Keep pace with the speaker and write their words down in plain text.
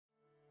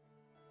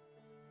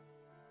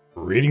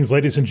Greetings,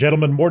 ladies and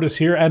gentlemen, Mortus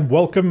here, and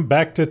welcome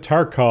back to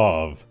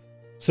Tarkov.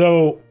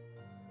 So,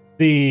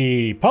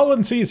 the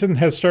pollen season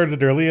has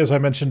started early, as I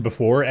mentioned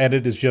before, and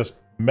it is just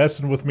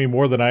messing with me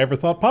more than I ever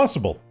thought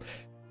possible.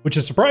 Which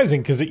is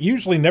surprising, because it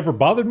usually never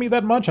bothered me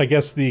that much. I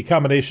guess the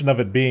combination of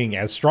it being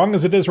as strong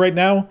as it is right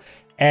now,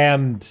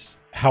 and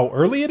how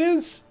early it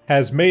is,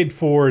 has made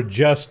for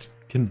just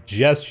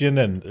congestion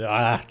and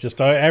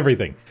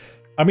everything.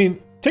 I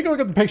mean, take a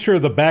look at the picture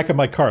of the back of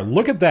my car.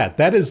 Look at that.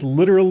 That is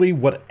literally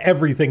what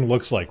everything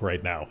looks like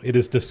right now. It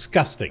is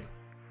disgusting.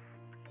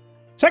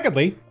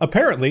 Secondly,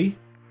 apparently,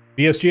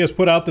 BSG has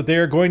put out that they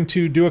are going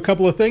to do a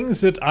couple of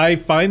things that I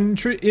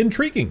find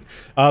intriguing.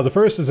 The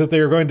first is that they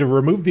are going to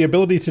remove the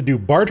ability to do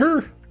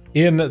barter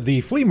in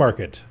the flea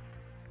market.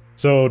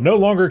 So no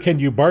longer can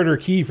you barter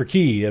key for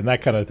key and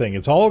that kind of thing.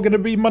 It's all going to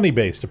be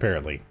money-based,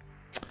 apparently.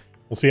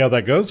 We'll see how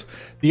that goes.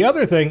 The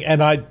other thing,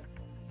 and I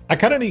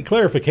kind of need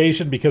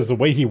clarification because the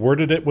way he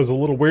worded it was a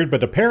little weird,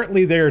 but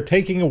apparently they're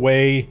taking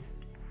away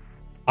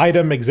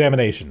item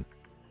examination.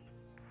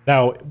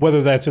 Now,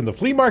 whether that's in the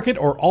flea market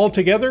or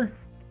altogether,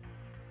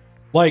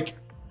 like,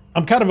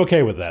 I'm kind of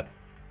okay with that.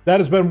 That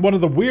has been one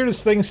of the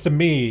weirdest things to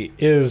me,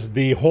 is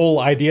the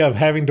whole idea of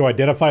having to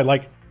identify,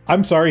 like,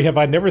 I'm sorry, have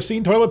I never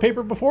seen toilet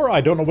paper before?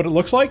 I don't know what it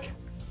looks like.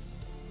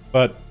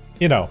 But,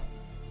 you know,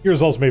 your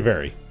results may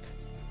vary.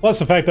 Plus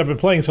the fact I've been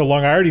playing so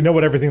long, I already know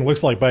what everything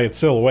looks like by its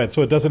silhouette,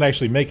 so it doesn't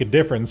actually make a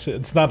difference.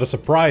 It's not a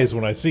surprise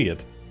when I see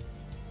it.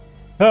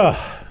 But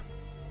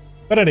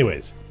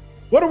anyways,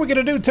 what are we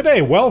going to do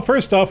today? Well,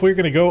 first off, we're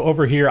going to go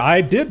over here.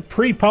 I did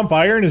pre-pump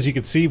iron, as you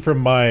can see from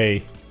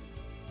my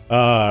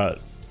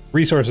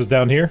resources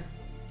down here.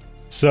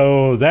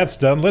 So that's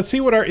done. Let's see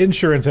what our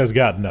insurance has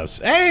gotten us.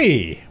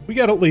 Hey! We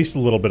got at least a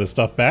little bit of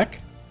stuff back.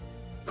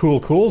 Cool,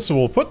 cool. So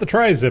we'll put the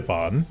tri-zip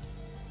on.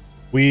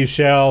 We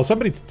shall...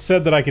 Somebody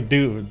said that I could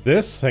do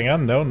this. Hang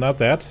on. No, not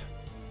that.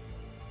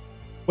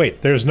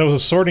 Wait, there's no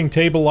sorting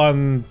table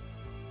on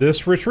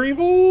this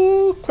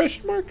retrieval?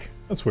 Question mark?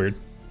 That's weird.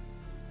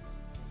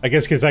 I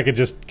guess because I could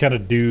just kind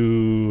of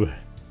do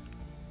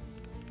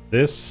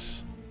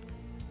this.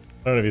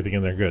 I don't have anything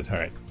in there. Good. All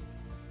right.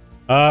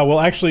 We'll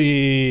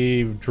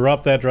actually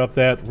drop that, drop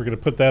that. We're going to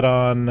put that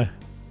on.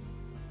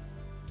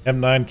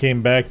 M9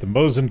 came back. The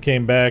Mosin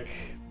came back.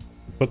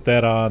 Put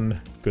that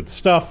on. Good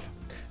stuff.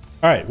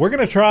 All right, we're going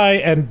to try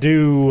and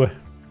do...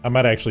 I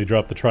might actually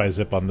drop the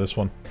tri-zip on this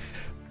one.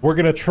 We're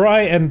going to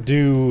try and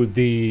do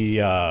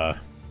the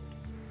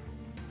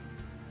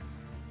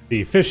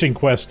fishing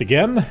quest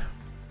again.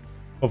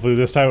 Hopefully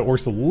this time it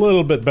works a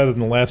little bit better than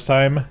the last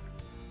time.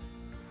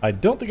 I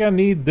don't think I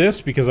need this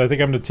because I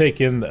think I'm going to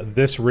take in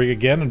this rig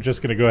again. I'm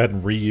just going to go ahead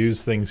and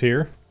reuse things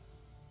here.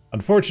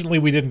 Unfortunately,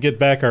 we didn't get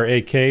back our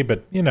AK,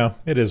 but, you know,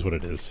 it is what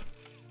it is.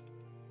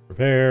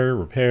 Repair,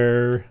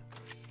 repair.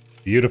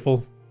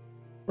 Beautiful.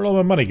 Where'd all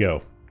my money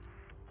go?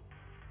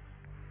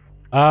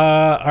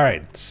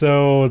 Alright,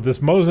 so this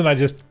Mosin,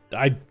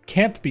 I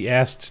can't be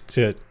asked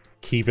to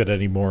keep it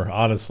anymore,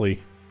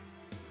 honestly.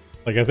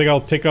 Like, I think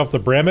I'll take off the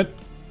Bramit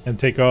and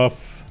take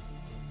off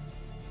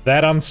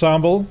that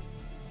ensemble.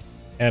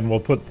 And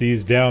we'll put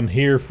these down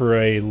here for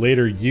a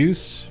later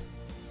use.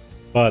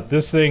 But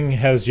this thing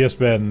has just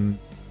been,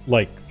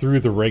 like, through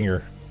the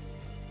ringer.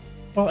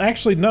 Well,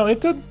 actually, no,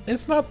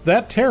 it's not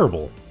that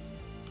terrible.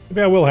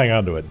 Maybe I will hang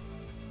on to it.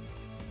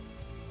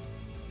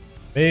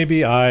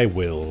 Maybe I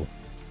will.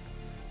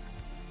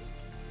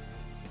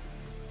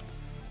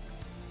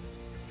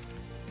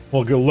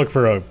 We'll go look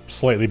for a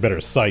slightly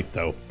better sight,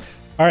 though.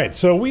 Alright,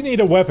 so we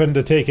need a weapon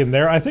to take in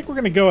there. I think we're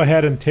going to go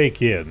ahead and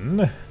take in...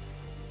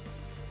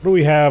 What do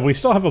we have? We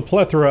still have a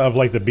plethora of,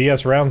 like, the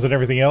BS rounds and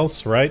everything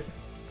else, right?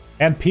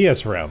 And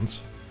PS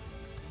rounds.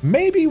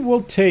 Maybe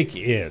we'll take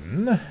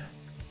in...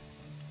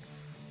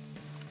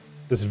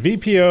 this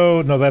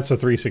VPO... No, that's a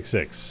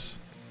 366.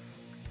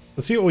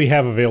 Let's see what we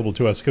have available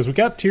to us, because we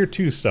got tier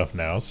 2 stuff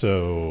now,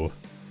 so...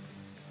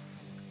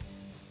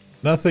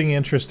 Nothing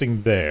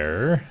interesting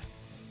there.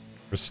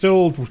 We're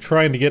still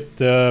trying to get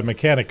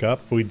mechanic up.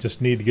 We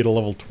just need to get a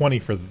level 20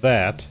 for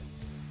that.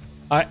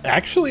 I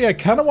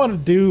kind of want to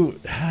do...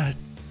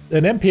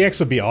 An MPX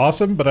would be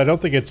awesome, but I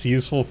don't think it's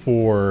useful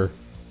for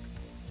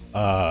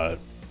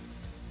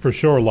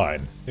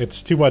shoreline.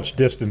 It's too much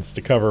distance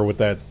to cover with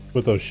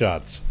those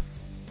shots.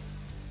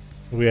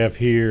 What do we have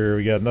here?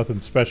 We got nothing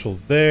special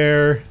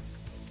there.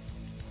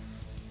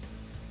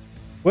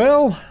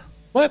 Well,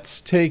 let's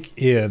take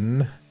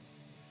in...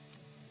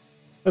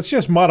 Let's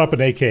just mod up an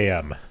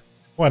AKM.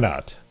 Why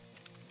not?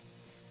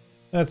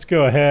 Let's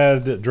go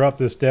ahead, drop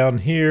this down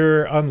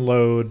here,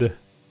 unload,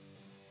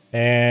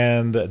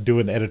 and do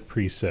an edit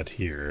preset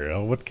here.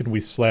 What can we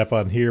slap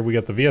on here? We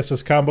got the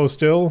VSS combo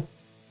still.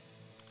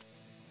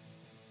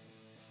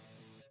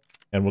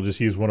 And we'll just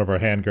use one of our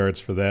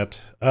handguards for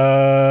that.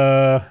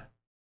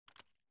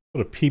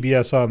 Put a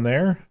PBS on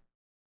there.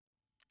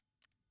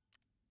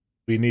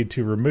 We need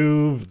to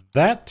remove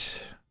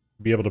that.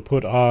 Be able to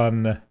put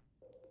on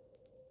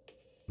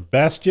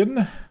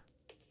Bastion.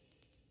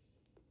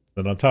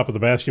 Then on top of the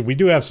Bastion, we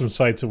do have some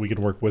sights that we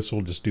can work with, so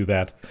we'll just do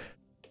that.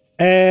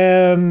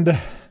 And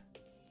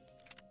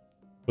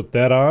Put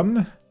that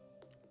on.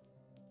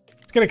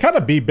 It's going to kind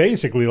of be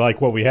basically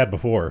like what we had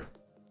before,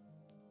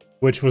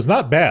 which was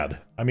not bad.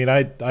 I mean,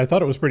 I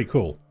thought it was pretty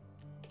cool.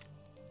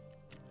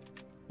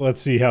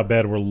 Let's see how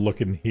bad we're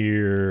looking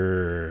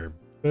here.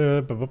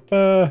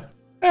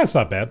 That's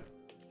not bad.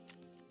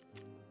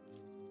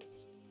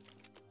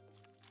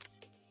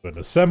 Go ahead and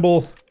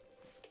assemble.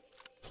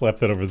 Slap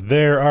that over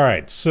there. All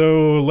right,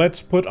 so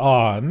let's put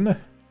on.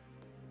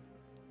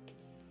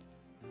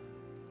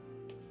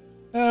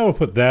 We'll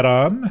put that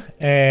on,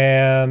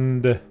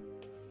 and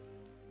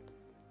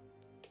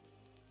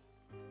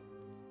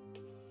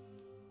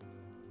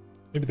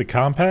maybe the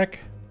compact.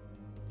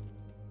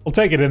 We'll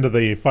take it into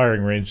the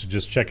firing range to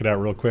just check it out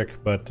real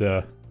quick, but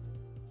go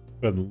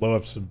ahead and load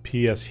up some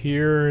PS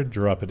here,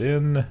 drop it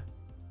in,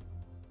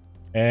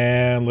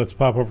 and let's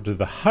pop over to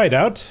the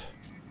hideout.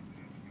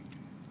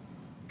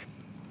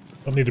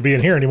 Don't need to be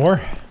in here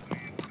anymore.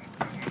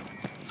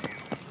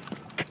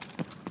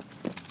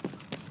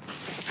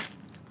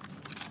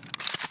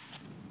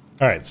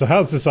 Alright, so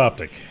how's this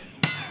optic?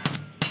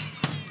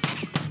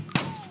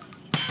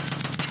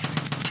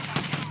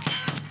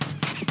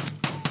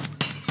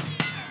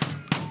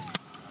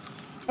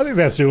 I think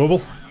that's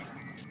doable.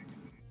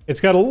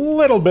 It's got a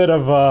little bit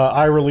of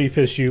eye relief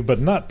issue, but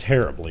not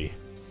terribly.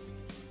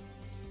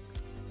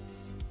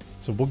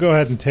 So we'll go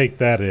ahead and take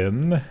that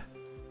in.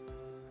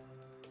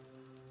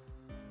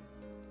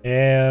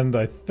 And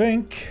I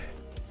think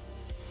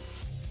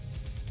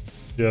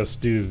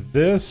just do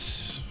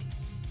this.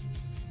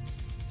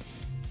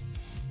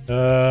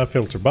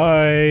 Filter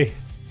by.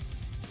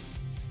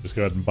 Just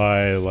go ahead and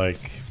buy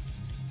like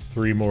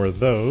 3 more of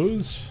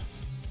those.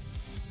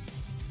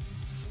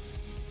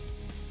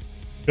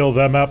 Fill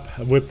them up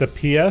with the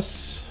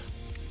PS.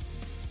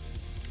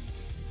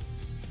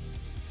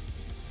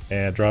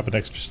 And drop an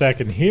extra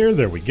stack in here.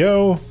 There we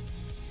go.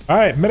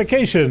 Alright,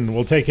 medication.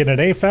 We'll take in an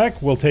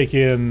AFAC. We'll take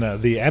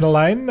in the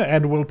aniline.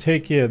 And we'll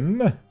take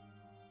in...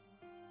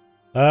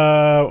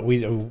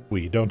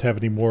 we don't have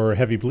any more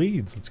heavy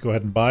bleeds. Let's go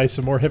ahead and buy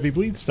some more heavy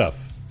bleed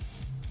stuff.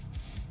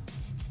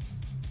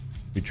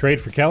 We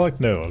trade for Calic?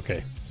 No,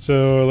 okay.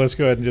 So let's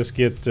go ahead and just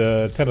get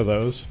 10 of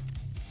those.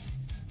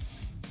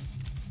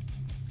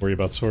 Worry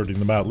about sorting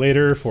them out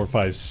later. 4,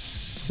 5,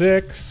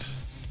 6.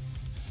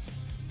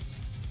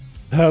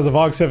 The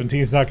VOG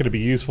 17 is not going to be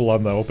useful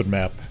on the open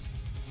map.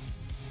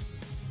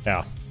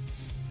 Yeah,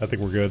 I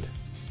think we're good.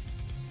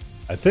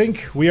 I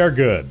think we are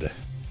good.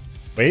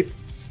 Wait.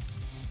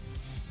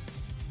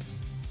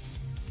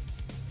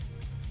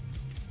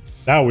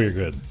 Now we're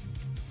good.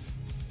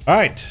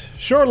 Alright,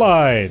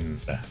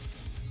 shoreline.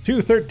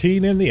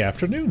 2:13 in the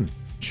afternoon.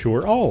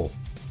 Sure all.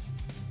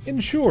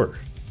 Ensure.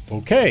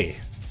 Okay.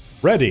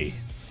 Ready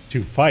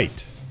to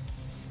fight.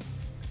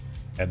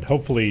 And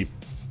hopefully,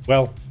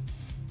 well,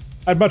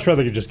 I'd much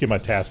rather just get my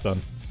task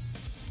done.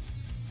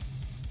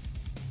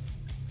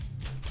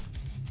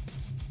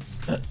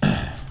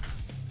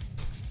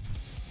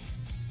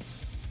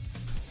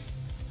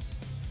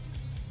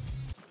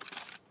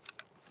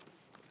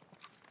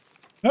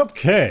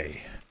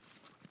 Okay.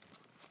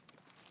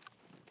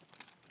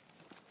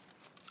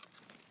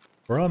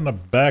 We're on the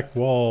back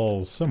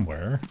wall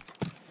somewhere.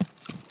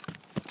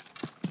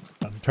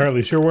 Not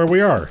entirely sure where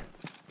we are.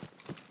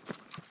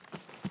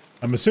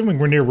 I'm assuming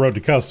we're near Road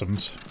to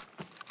Customs.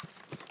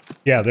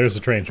 Yeah, there's the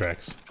train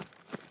tracks.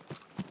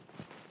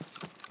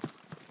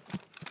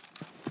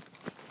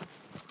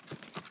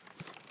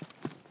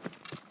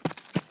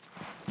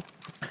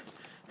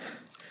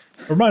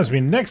 Reminds me,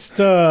 next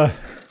time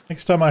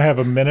I have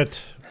a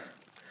minute,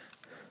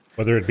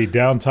 whether it be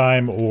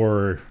downtime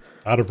or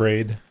out of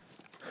raid,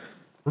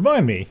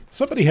 remind me,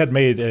 somebody had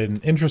made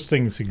an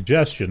interesting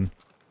suggestion.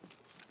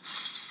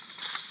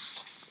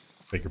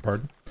 Beg your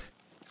pardon.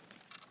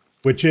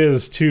 Which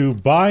is to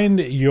bind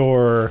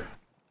your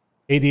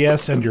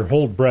ADS and your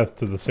hold breath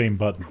to the same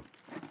button.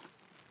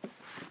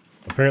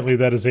 Apparently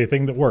that is a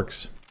thing that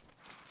works.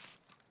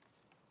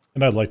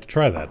 And I'd like to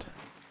try that.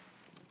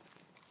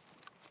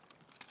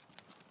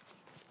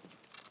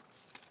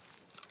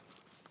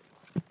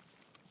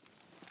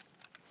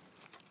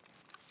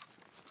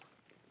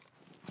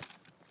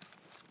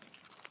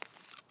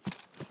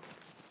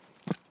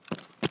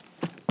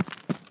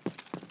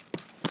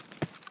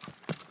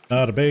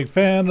 Not a big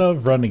fan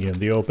of running in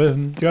the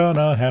open.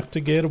 Gonna have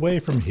to get away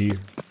from here.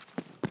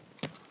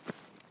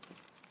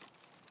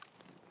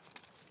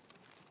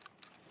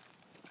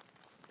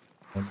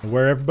 Don't know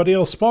where everybody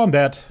else spawned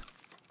at.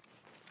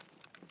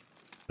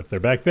 If they're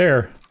back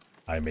there,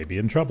 I may be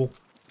in trouble.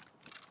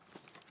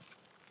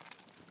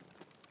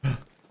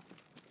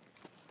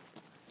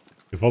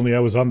 If only I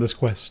was on this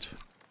quest.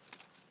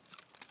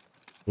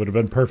 Would have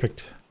been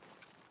perfect.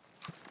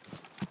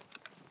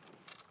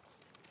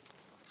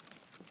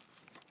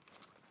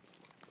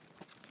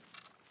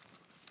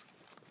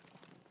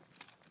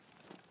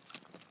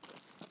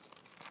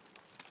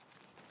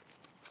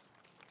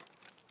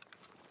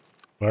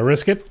 Do I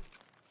risk it?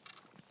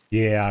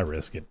 Yeah, I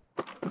risk it.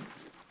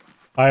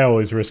 I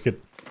always risk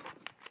it.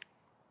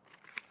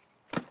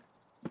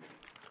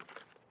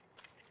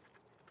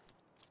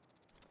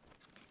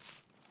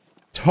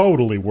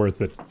 totally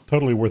worth it.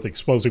 Totally worth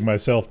exposing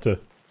myself to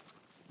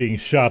being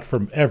shot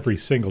from every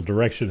single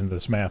direction in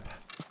this map.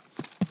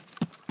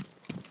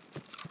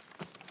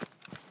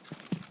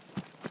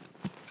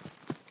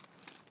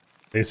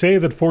 They say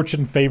that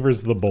fortune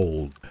favors the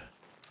bold.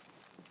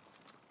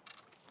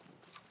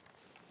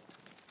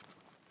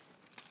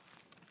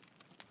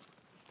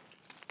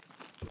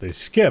 What they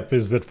skip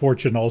is that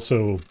fortune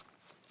also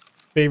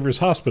favors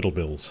hospital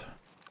bills.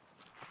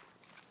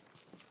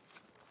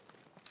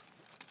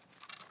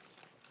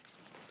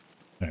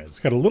 Alright, it's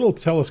got a little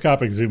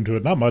telescopic zoom to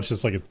it. Not much,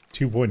 it's like a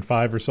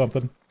 2.5 or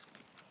something.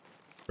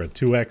 Or a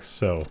 2x,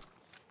 so...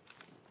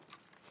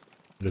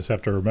 I just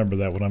have to remember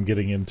that when I'm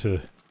getting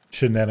into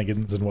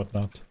shenanigans and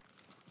whatnot.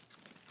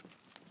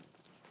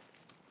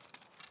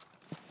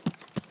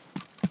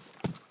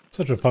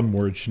 Such a fun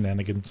word,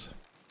 shenanigans.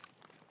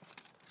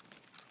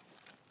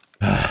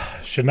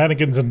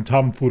 Shenanigans and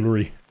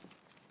tomfoolery.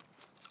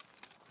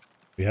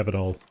 We have it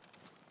all.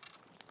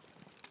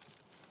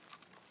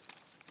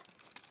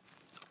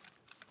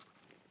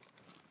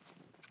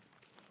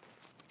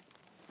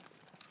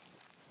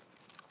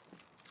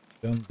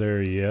 Down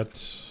there yet,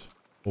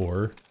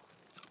 or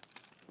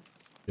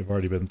they've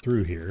already been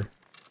through here.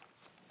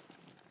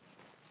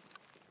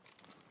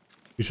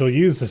 We shall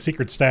use the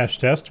secret stash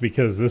test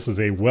because this is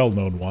a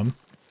well-known one.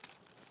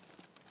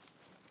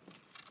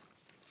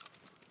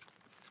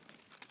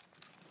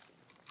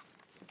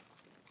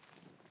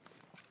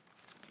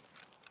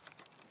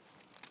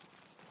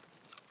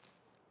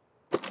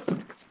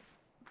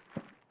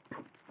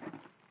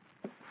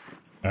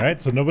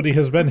 Alright, so nobody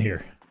has been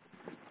here.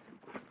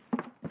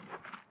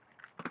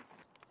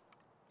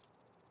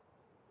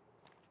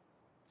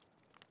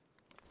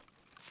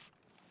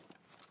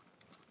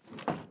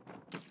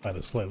 Find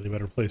a slightly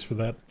better place for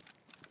that.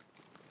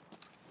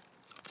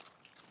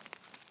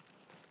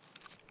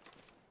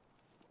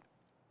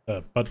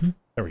 Button?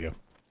 There we go.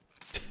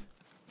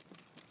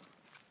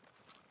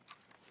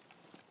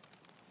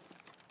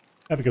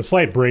 Having a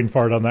slight brain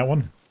fart on that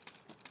one.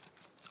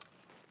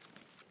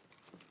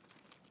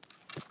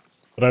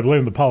 But I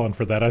blame the pollen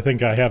for that. I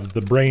think I have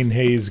the brain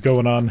haze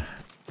going on.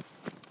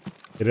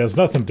 It has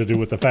nothing to do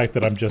with the fact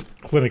that I'm just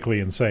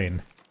clinically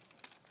insane.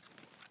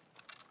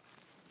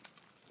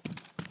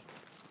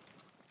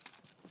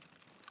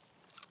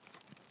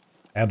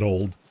 And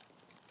old.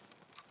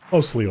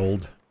 Mostly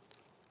old.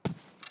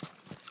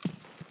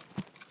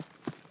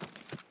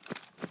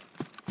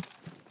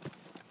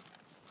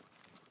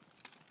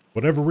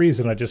 Whatever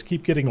reason, I just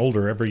keep getting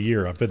older every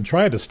year. I've been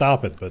trying to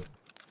stop it, but...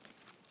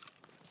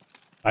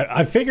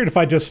 I figured if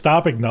I just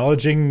stop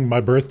acknowledging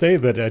my birthday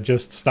that I'd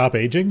just stop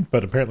aging,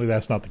 but apparently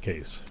that's not the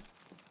case.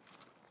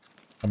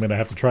 I'm gonna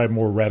have to try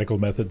more radical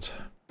methods.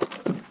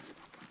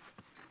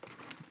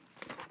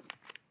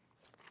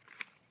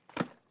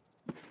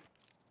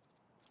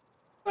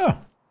 Oh.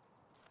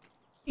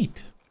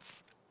 Neat.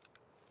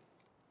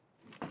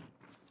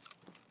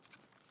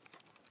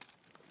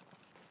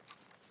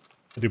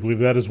 I do believe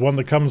that is one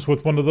that comes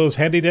with one of those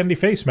handy-dandy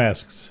face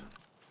masks.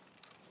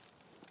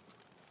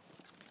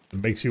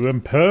 It makes you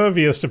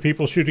impervious to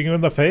people shooting you in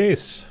the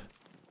face.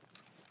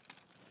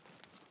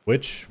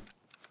 Which,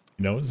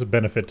 you know, is a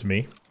benefit to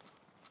me.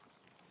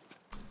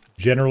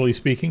 Generally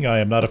speaking, I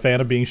am not a fan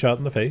of being shot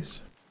in the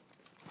face.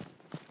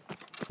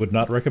 Would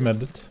not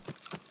recommend it.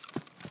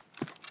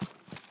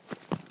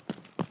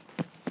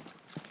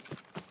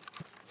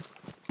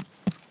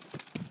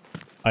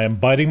 I am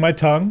biting my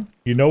tongue.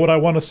 You know what I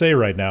want to say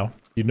right now.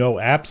 You know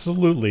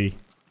absolutely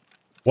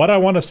what I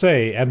want to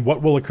say and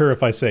what will occur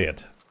if I say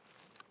it.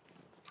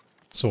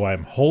 So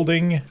I'm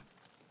holding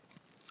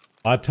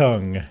my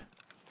tongue,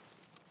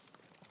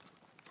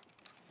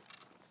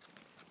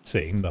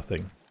 saying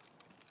nothing.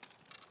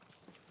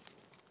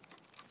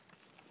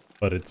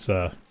 But it's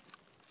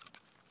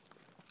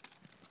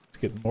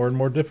getting more and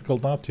more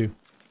difficult not to.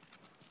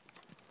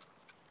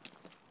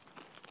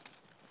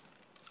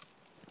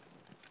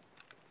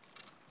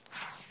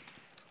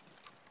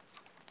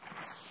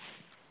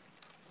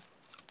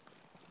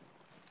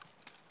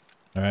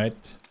 All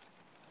right.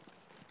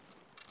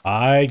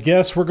 I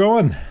guess we're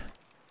going.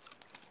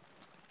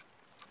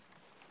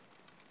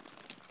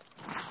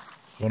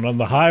 Going on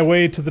the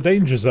highway to the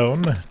danger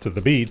zone, to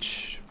the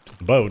beach, to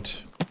the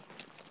boat.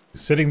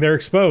 Sitting there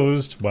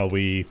exposed while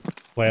we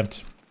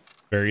plant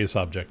various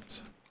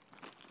objects.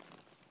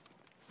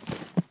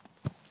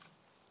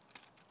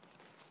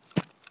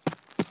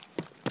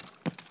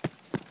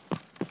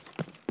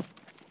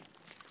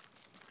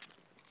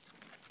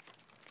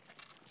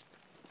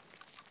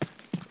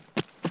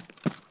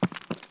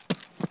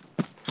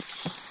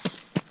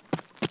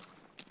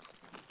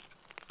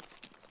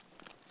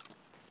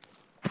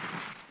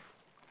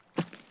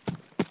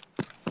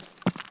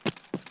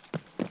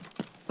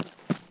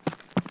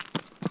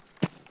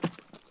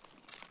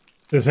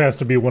 This has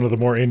to be one of the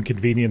more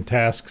inconvenient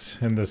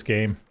tasks in this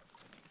game.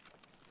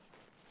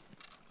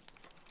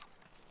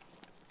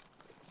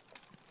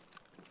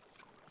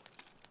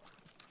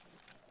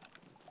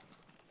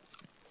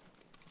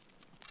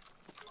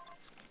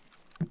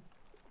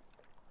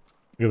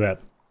 Look at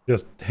that.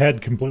 Just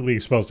head completely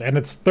exposed. And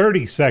it's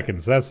 30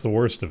 seconds. That's the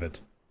worst of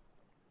it.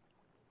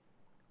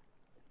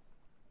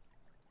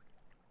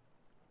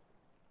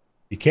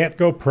 You can't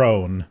go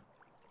prone.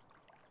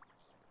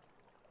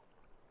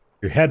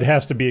 Your head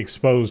has to be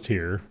exposed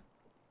here.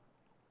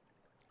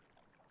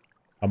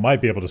 I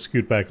might be able to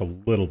scoot back a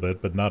little bit,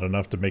 but not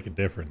enough to make a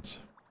difference.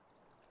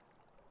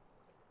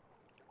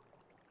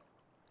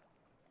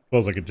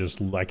 Suppose I could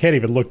just... I can't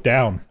even look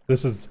down.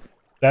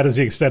 That is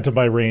the extent of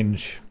my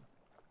range.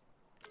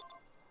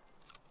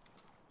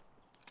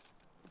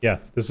 Yeah,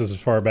 this is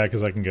as far back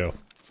as I can go.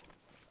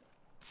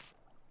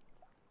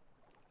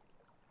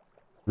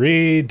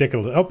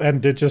 Ridiculous. Oh,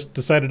 and it just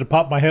decided to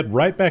pop my head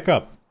right back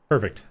up.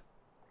 Perfect.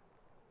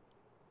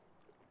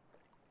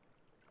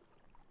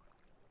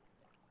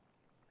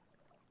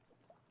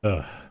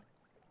 Ugh.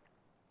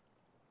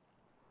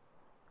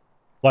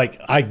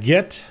 Like, I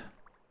get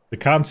the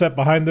concept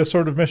behind this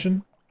sort of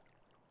mission,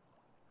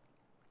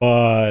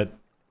 but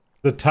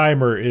the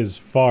timer is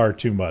far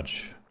too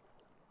much.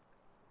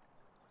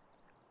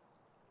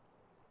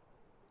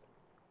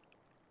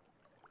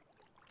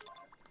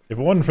 If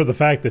it wasn't for the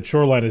fact that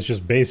Shoreline is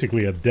just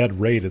basically a dead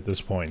raid at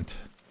this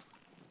point,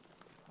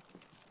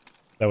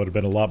 that would have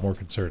been a lot more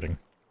concerning.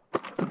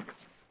 And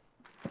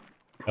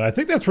I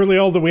think that's really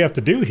all that we have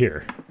to do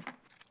here.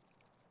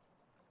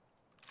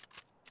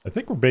 I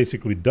think we're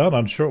basically done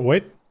on shore...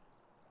 Wait.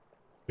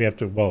 We have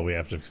to... Well, we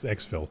have to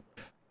exfil.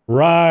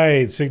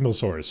 Right, signal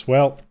source.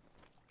 Well,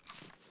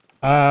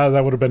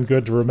 that would have been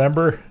good to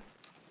remember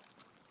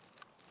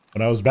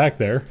when I was back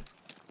there.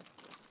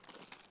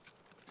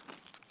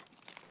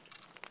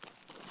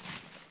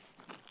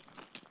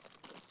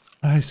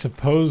 I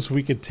suppose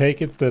we could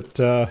take it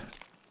that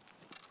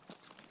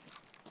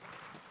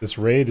this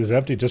raid is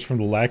empty just from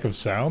the lack of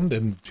sound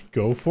and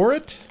go for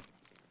it?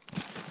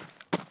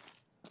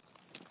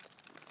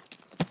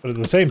 But at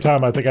the same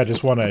time, I think I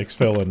just want to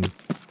exfil and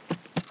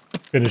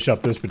finish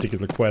up this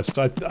particular quest.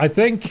 I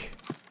think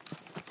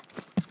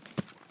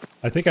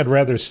I'd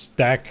rather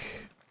stack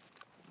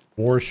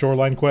more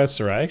shoreline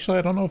quests, or actually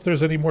I don't know if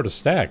there's any more to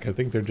stack. I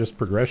think they're just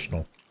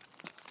progressional.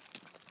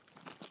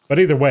 But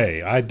either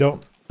way, I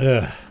don't...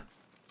 I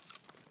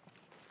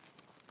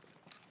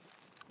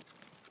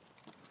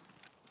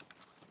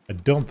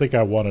don't think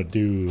I want to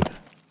do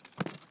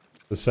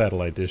the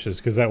satellite dishes,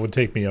 because that would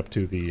take me up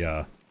to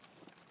the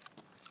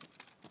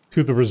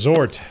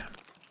resort.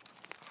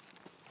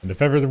 And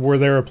if ever were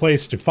there a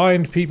place to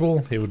find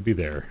people, it would be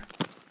there.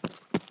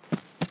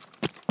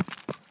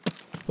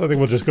 So I think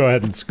we'll just go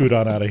ahead and scoot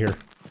on out of here.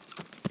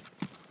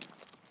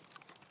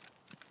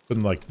 But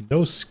like,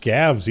 no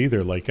scavs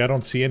either. Like, I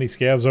don't see any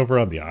scavs over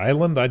on the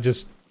island.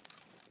 Is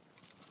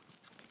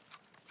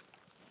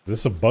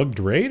this a bugged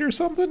raid or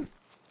something?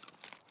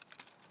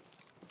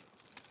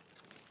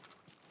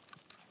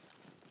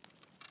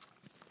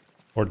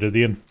 Or did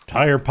the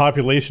entire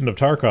population of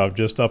Tarkov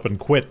just up and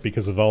quit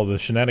because of all the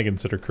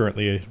shenanigans that are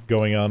currently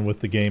going on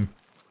with the game?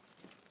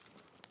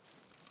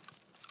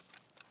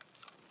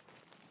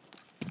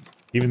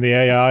 Even the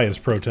AI is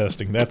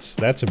protesting.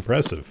 That's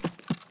impressive.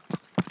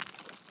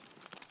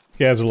 These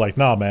guys are like,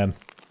 nah, man.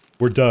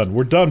 We're done.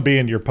 We're done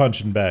being your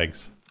punching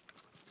bags.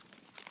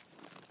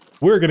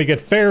 We're gonna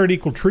get fair and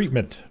equal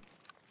treatment.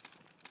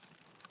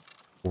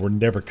 Or we're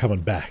never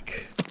coming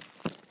back.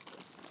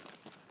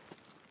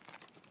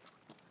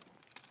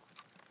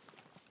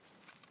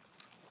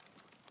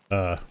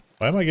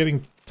 Why am I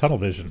getting tunnel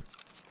vision?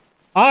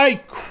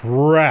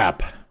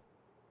 Crap!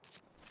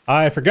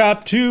 I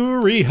forgot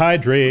to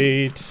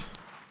rehydrate.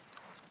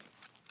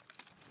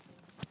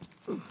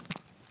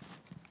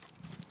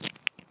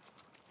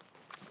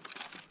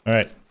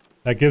 Alright.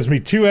 That gives me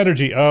 2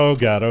 energy. Oh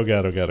god, oh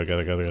god, oh god, oh god,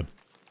 oh god, oh god.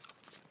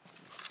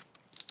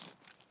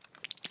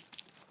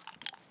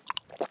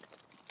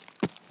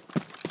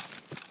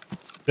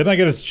 Didn't I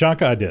get a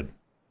chunk? I did.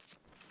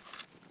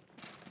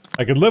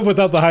 I could live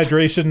without the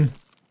hydration.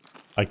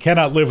 I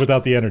cannot live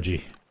without the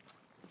energy.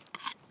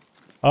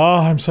 Oh,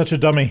 I'm such a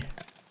dummy.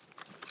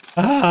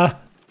 Ah!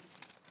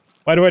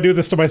 Why do I do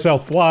this to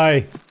myself?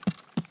 Why?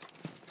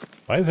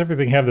 Why does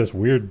everything have this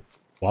weird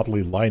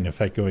wobbly line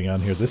effect going on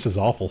here? This is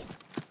awful.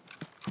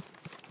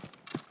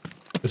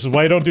 This is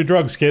why you don't do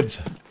drugs, kids.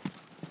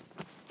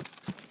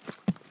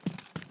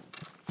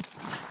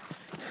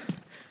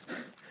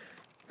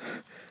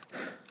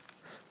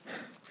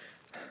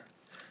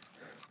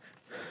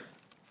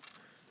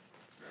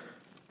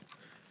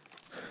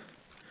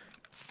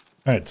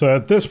 Alright, so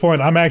at this point,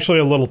 I'm actually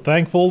a little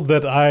thankful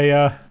that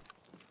I,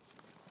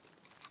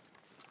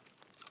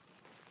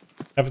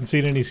 haven't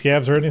seen any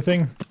scavs or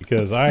anything,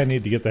 because I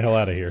need to get the hell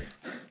out of here.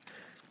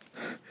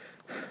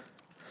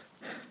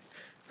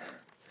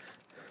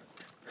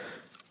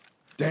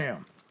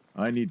 Damn,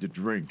 I need to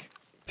drink.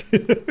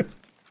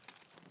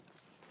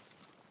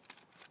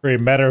 Very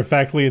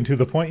matter-of-factly and to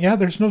the point. Yeah,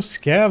 there's no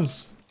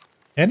scavs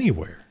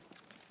anywhere.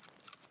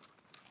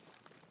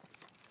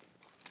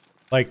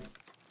 Like...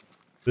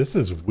 This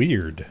is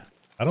weird.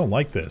 I don't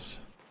like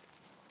this.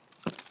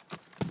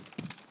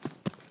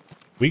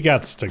 We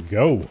gots to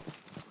go.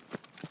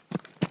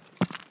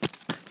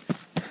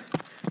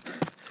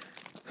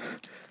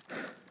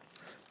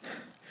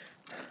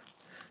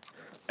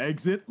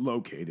 Exit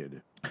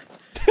located.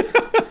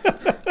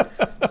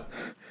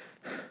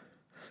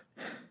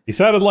 He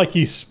sounded like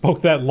he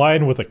spoke that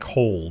line with a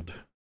cold.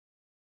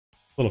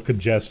 A little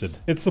congested.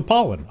 It's the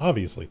pollen,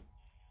 obviously.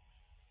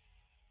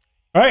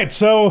 Alright,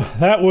 so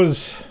that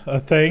was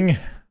a thing.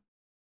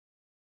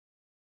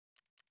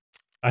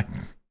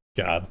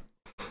 God.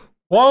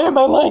 Why am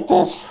I like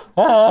this?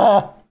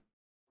 Ah!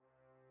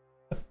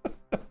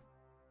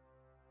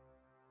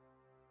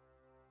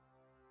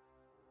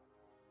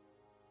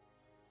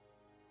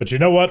 But you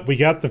know what? We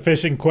got the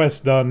fishing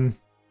quest done.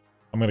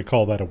 I'm going to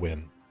call that a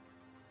win.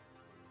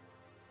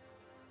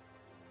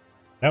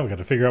 Now we got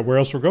to figure out where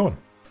else we're going.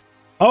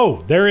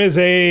 Oh, there's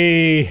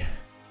a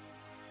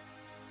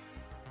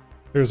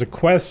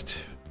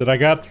quest that I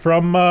got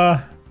from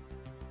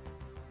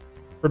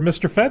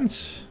Mr.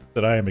 Fence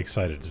that I am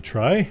excited to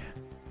try.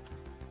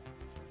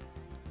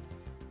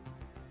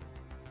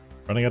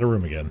 Running out of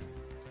room again.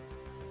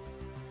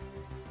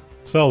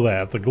 Sell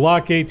that. The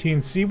Glock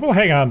 18C, we'll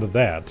hang on to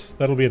that.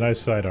 That'll be a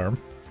nice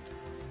sidearm.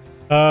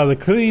 The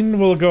clean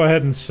we'll go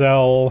ahead and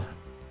sell.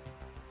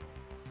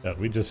 God,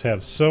 we just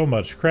have so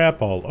much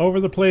crap all over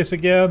the place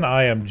again.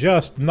 I am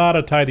just not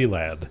a tidy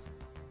lad.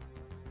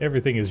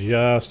 Everything is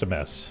just a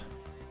mess.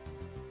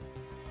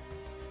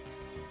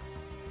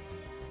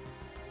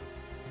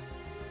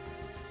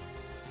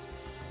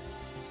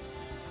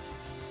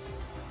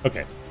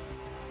 Okay.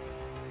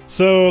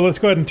 So let's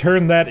go ahead and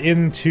turn that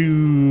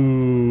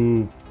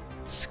into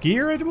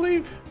skier, I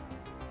believe?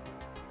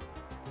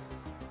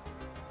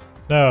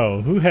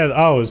 No, who had...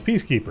 Oh, it was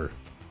Peacekeeper.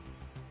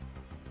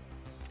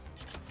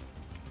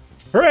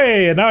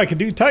 Hooray! And now I can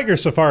do Tiger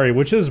Safari,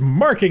 which is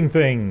marking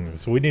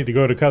things. We need to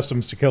go to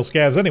Customs to kill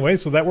scavs anyway,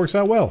 so that works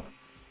out well.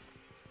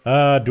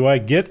 Do I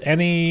get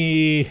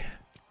any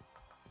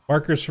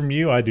markers from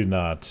you? I do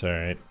not.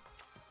 Alright.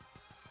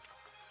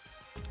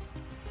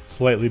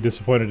 Slightly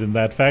disappointed in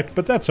that fact,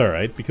 but that's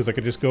alright, because I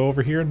could just go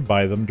over here and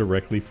buy them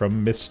directly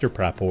from Mr.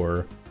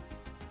 Prapor.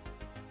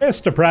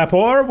 Mr.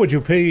 Prapor, would you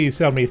please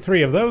sell me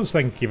 3 of those?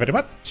 Thank you very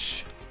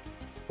much.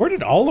 Where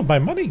did all of my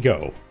money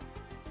go?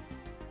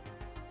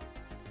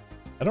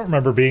 I don't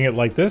remember being it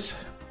like this.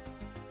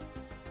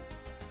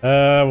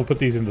 We'll put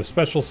these into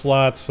special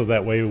slots, so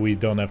that way we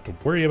don't have to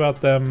worry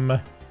about them.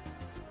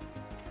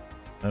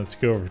 Let's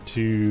go over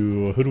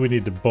to... Who do we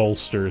need to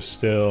bolster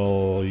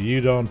still?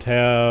 You don't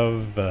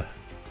have...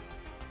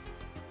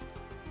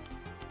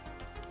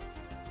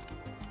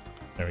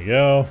 There we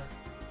go.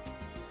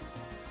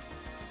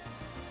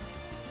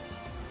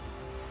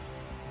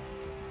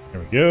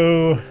 There we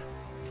go.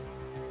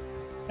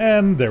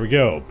 And there we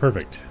go.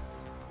 Perfect.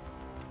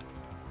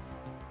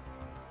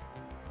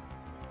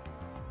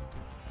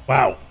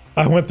 Wow.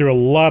 I went through a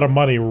lot of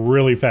money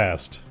really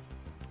fast.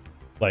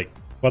 Like,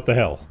 what the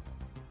hell?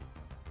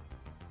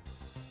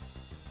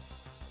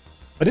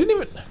 I didn't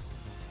even...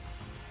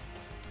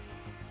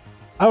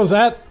 I was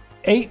at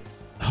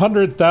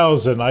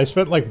 800,000. I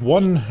spent like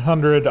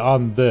 100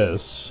 on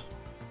this.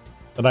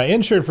 And I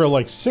insured for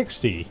like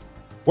 60.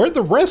 Where'd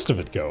the rest of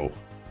it go?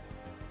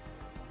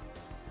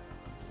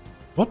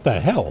 What the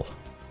hell?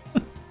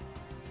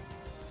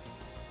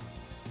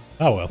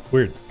 Oh well,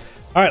 weird.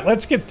 All right,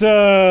 let's get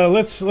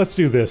let's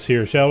do this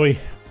here, shall we?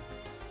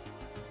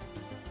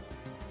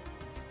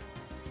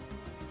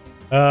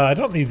 I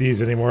don't need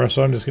these anymore,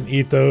 so I'm just gonna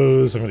eat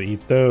those. I'm gonna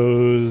eat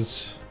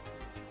those.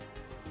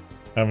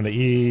 I'm gonna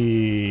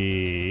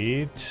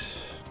eat.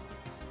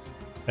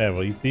 Yeah,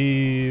 we'll eat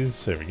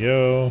these. There we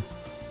go.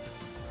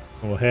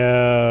 We'll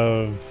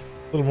have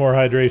a little more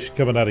hydration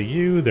coming out of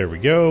you. There we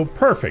go.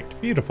 Perfect.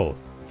 Beautiful.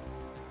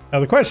 Now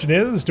the question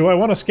is, do I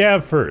want to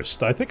scav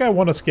first? I think I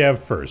want to scav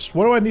first.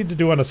 What do I need to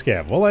do on a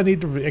scav? Well, I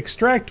need to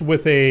extract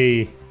with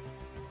a...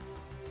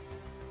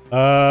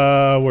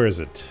 where is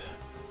it?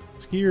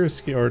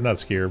 Skier, or not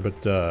skier,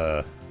 but,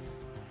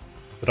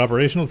 an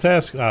operational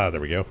task? Ah,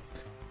 there we go.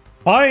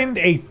 Find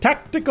a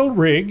tactical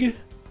rig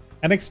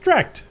and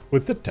extract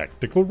with the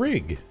tactical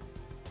rig.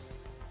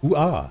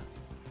 Ooh-ah.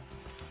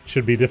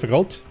 Should be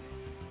difficult.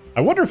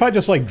 I wonder if I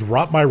just, like,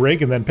 drop my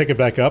rig and then pick it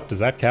back up. Does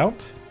that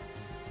count?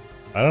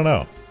 I don't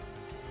know.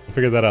 We'll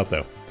figure that out,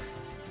 though.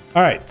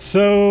 Alright,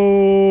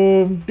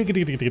 so...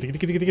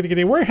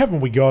 Where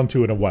haven't we gone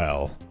to in a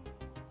while?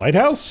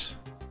 Lighthouse?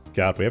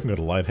 God, we haven't gone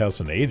to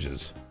Lighthouse in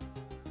ages.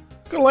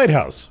 Let's go to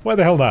Lighthouse. Why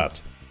the hell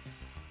not?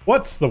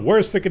 What's the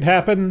worst that could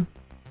happen?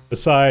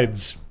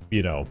 Besides,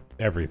 you know,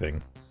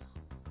 everything.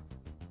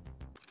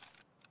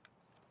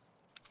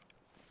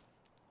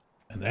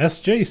 An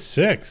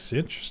SJ6.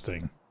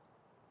 Interesting.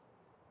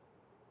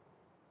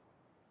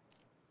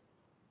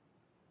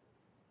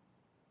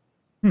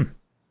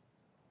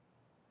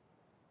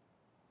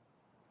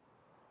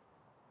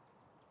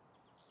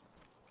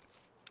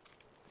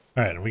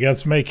 Alright, we got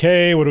some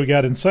AK. What do we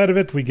got inside of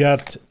it? We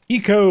got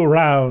eco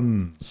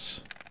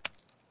rounds.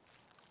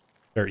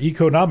 They're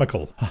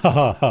economical. Ha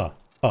ha ha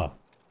ha.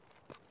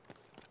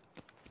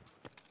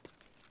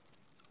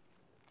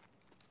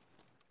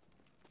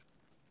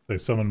 So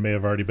someone may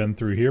have already been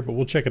through here, but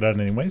we'll check it out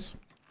anyways.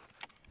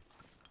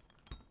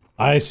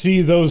 I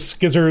see those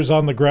skizzers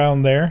on the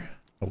ground there.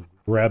 Oh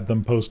grab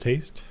them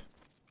post-haste.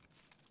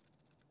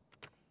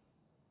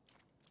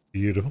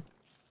 Beautiful.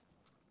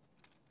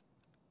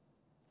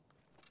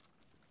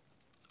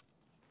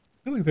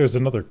 I feel like there's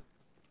another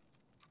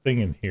thing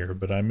in here,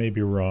 but I may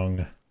be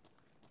wrong.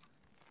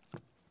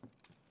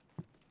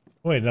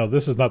 Wait, no,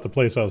 this is not the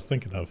place I was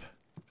thinking of.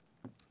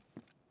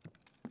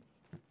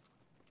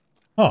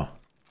 Huh.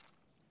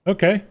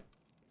 Okay.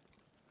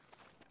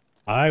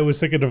 I was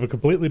thinking of a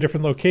completely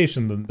different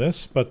location than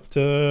this, but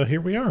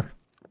here we are.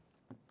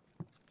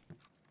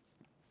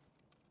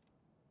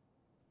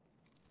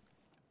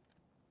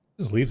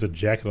 Just leaves a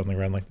jacket on the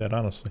ground like that,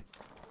 honestly.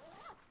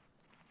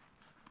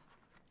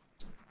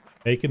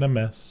 Making a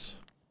mess.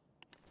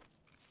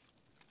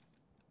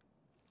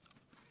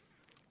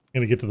 I'm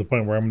gonna get to the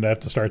point where I'm gonna have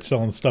to start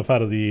selling stuff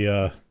out of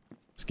the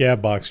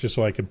scab box just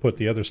so I can put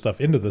the other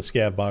stuff into the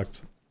scab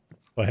box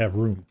so I have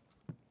room.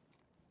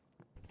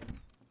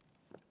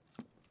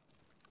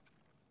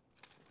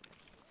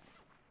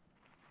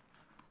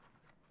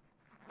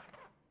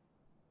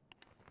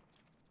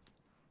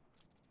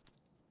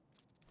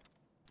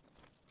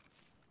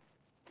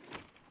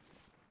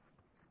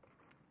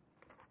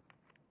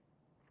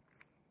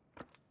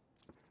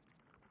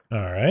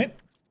 Alright.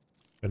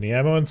 Any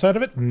ammo inside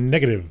of it?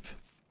 Negative.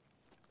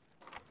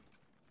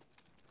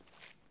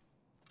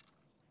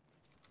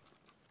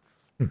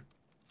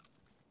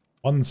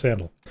 One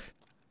sandal.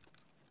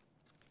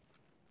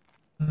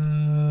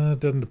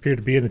 Doesn't appear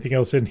to be anything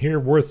else in here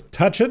worth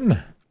touching.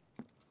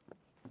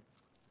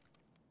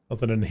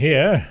 Nothing in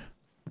here.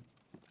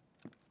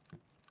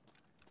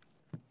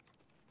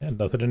 And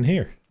nothing in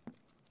here.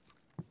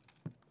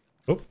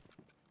 Oh.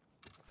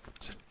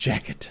 It's a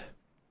jacket.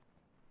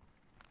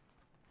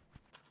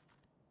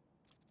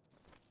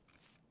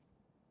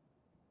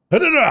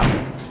 Ha-da-da!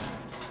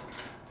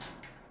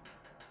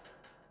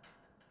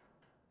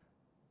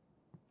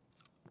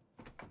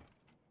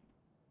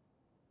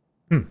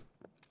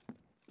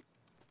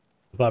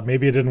 I thought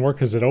maybe it didn't work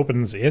because it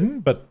opens in,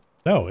 but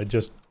no, it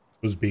just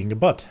was being a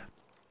butt.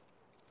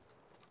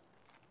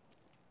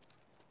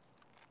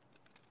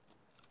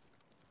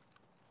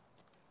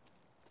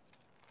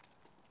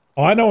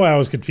 Oh, I know why I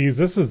was confused.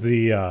 This is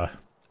the,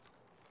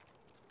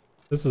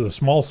 this is a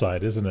small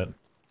side, isn't it?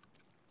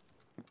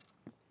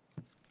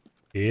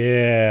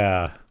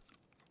 Yeah.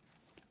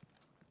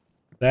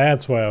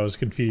 That's why I was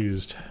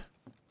confused.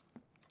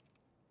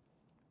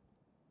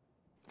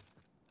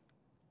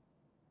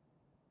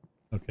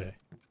 Okay.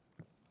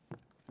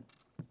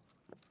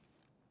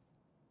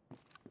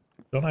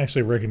 Don't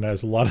actually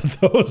recognize a lot of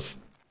those.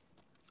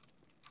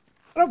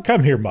 I don't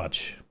come here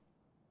much.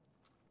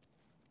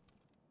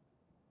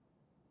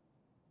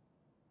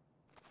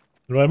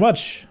 And by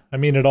much, I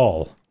mean at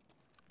all.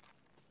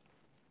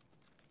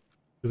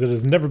 Because it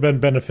has never been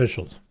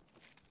beneficial.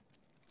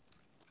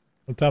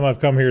 The time I've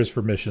come here is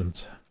for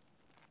missions.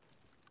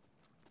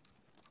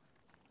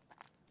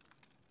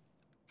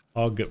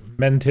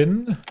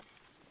 Augmentin.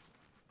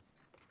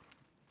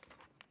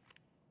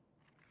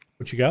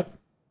 What you got?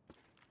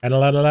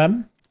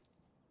 Anilalam?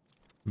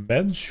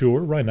 Meds?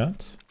 Sure, why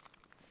not?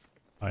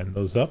 Line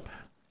those up.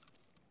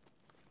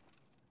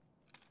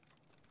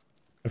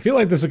 I feel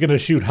like this is going to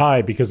shoot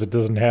high because it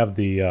doesn't have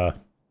the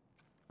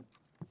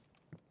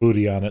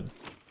booty on it.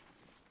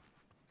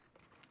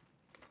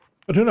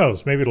 But who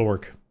knows? Maybe it'll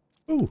work.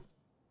 Ooh.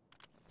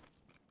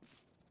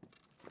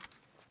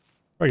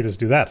 Or I can just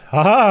do that.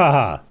 Ha ha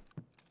ha!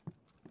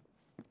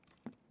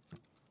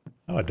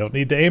 Oh, I don't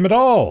need to aim at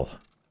all.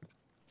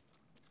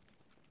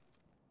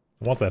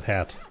 I want that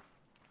hat.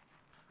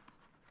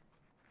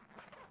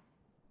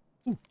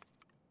 Ooh.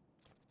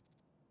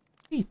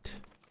 Neat.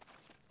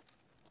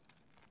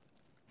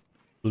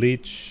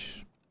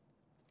 Leech.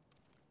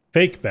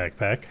 Fake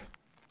backpack.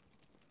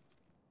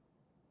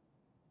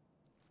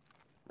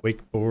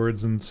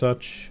 Wakeboards and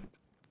such.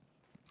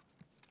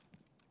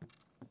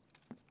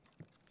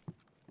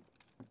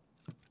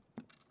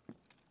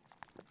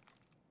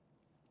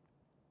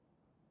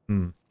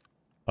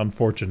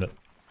 Unfortunate.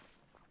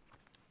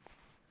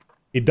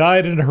 He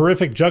died in a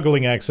horrific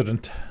juggling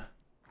accident.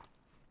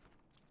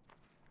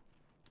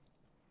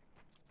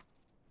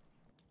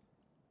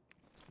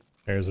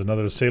 There's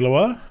another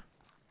Saloa.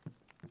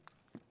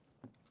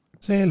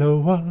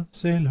 Saloa,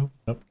 Saloa.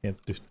 Nope,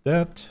 can't do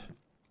that.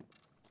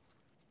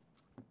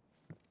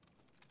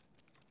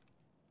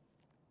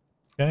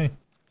 Okay.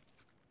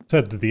 Let's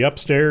head to the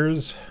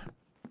upstairs.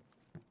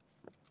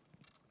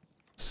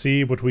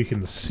 See what we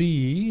can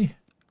see.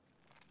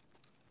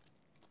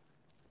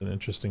 An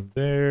interesting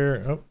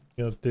there. Oh,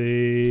 got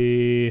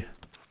the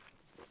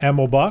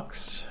ammo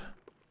box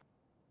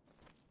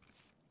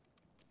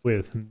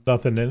with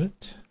nothing in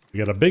it. We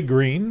got a big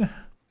green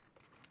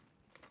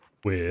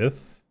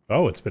with...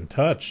 Oh, it's been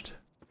touched.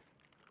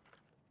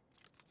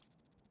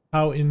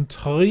 How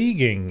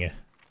intriguing.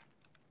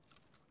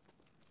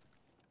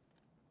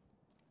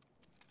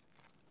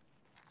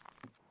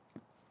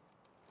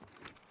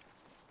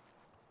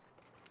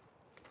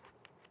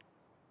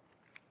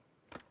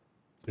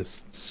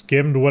 Just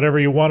skimmed whatever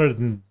you wanted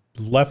and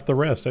left the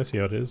rest. I see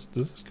how it is.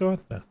 Does this go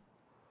out now?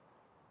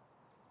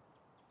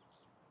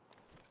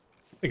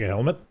 Take a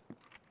helmet.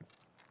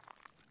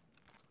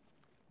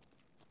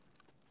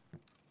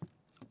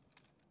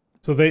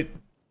 So they...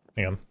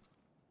 Hang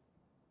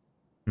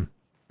on.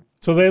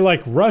 So they,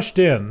 like, rushed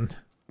in,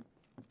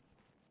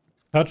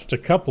 touched a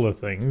couple of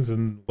things,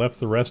 and left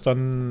the rest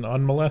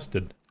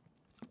unmolested.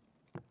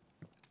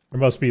 There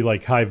must be,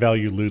 like,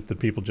 high-value loot that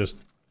people just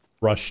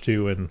rush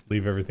to and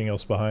leave everything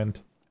else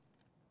behind.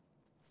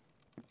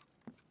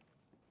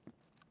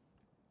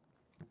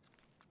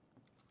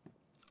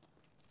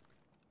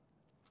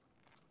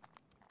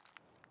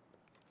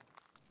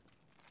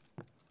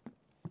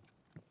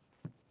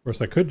 Of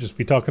course, I could just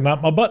be talking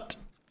out my butt,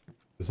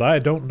 because I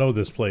don't know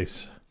this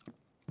place.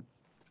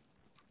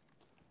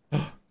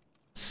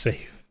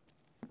 Safe.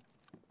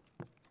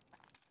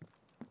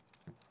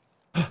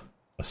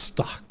 A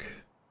stock.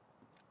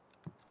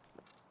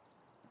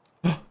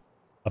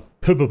 A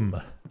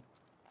pibum.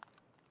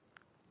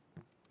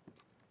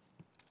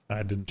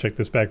 I didn't check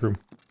this back room.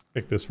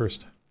 Check this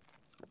first.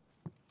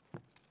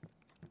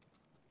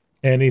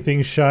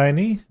 Anything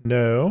shiny?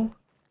 No.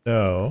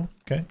 No.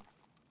 Okay.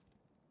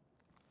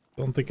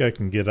 Don't think I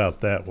can get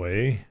out that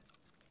way.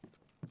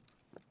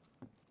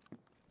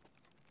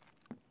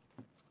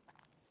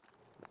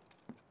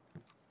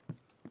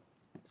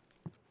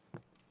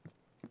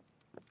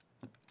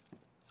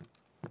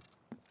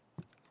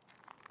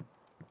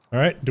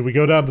 Alright, do we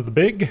go down to the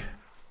big?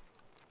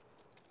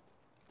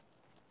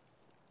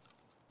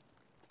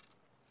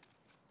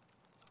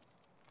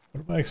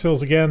 What are my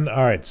skills again?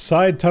 Alright,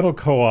 side tunnel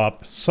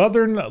co-op.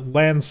 Southern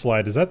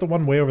landslide. Is that the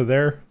one way over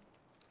there?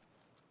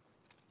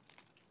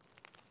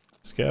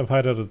 Scav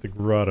hideout at the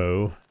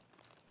grotto.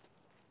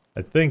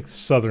 I think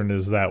southern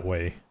is that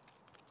way.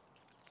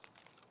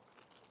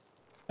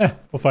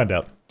 We'll find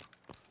out.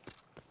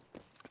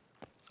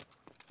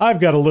 I've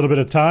got a little bit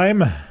of time.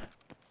 Let's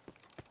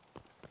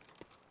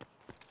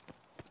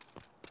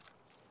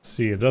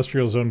see,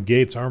 industrial zone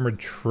gates, armored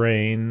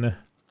train.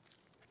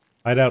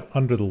 Hideout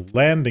under the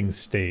landing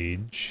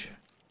stage.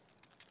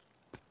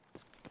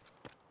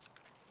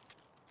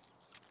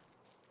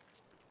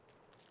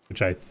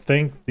 Which I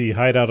think the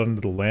hideout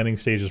under the landing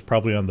stage is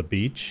probably on the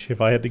beach,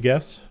 if I had to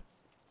guess.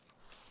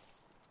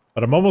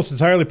 But I'm almost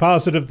entirely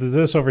positive that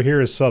this over here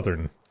is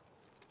southern.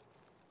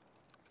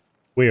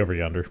 Way over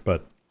yonder,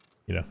 but,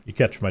 you know, you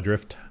catch my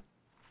drift.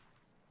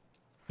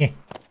 Yeah.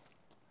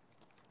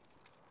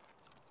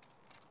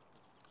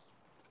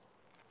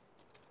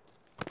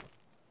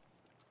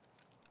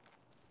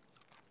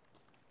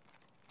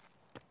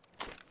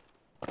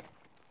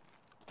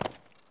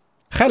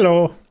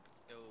 Hello.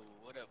 Yo,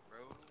 what up,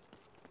 bro?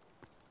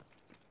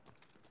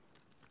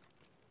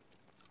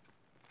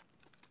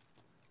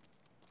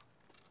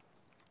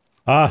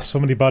 Ah, so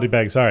many body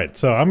bags. Alright,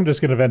 so I'm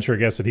just going to venture a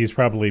guess that he's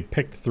probably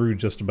picked through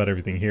just about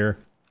everything here.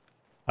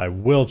 I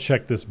will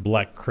check this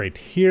black crate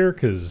here,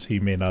 because he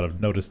may not have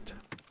noticed.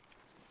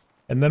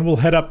 And then we'll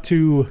head up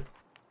to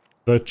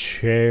the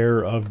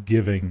Chair of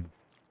Giving.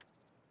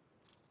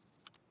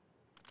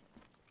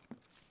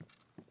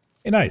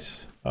 Hey,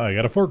 nice. Oh, I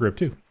got a foregrip,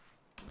 too.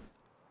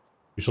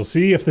 We shall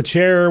see if the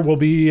chair will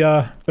be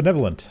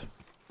benevolent.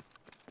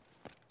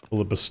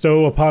 Will it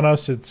bestow upon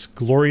us its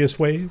glorious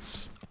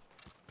ways?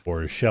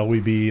 Or shall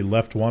we be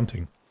left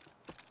wanting?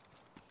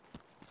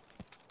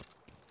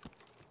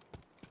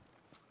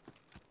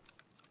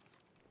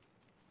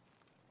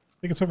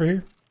 I think it's over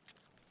here.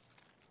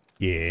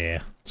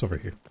 Yeah, it's over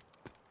here.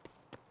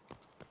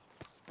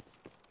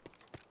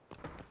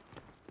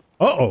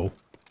 Uh-oh.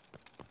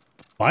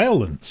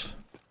 Violence.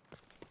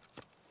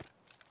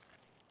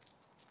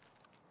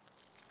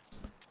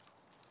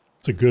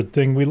 It's a good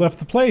thing we left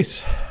the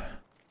place.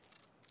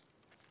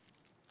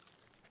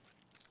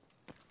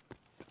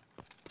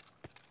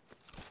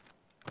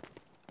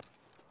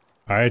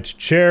 Alright,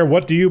 chair,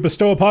 what do you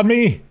bestow upon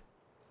me?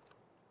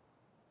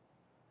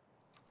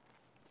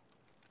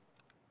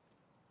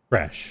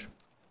 Trash.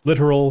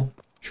 Literal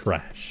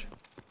trash.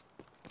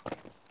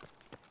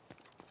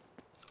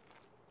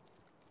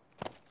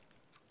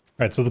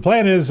 Alright, so the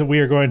plan is that we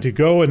are going to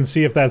go and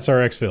see if that's our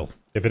exfil.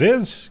 If it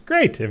is,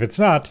 great. If it's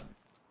not,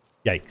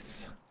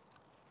 yikes.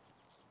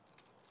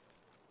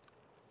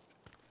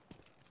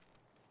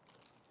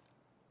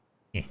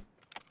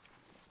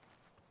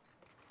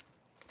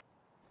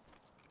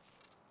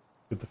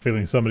 Get the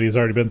feeling somebody's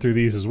already been through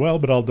these as well,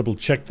 but I'll double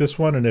check this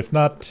one, and if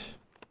not...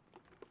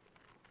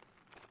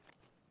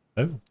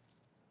 Oh.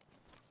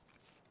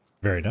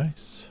 Very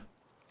nice.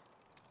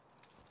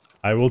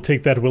 I will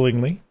take that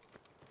willingly.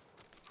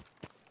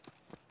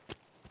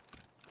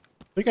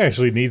 I think I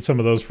actually need some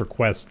of those for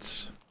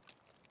quests.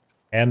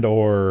 And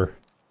or...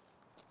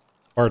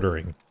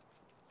 bartering.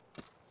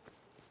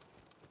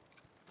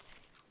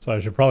 So I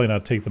should probably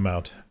not take them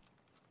out.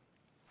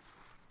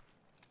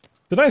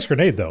 It's a nice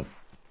grenade, though.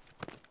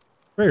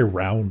 Very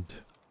round.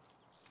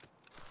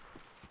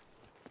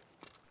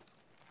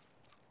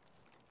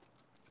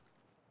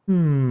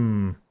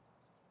 Can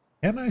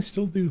I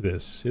still do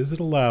this? Is it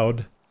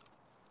allowed?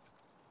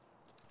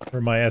 Or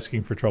am I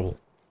asking for trouble?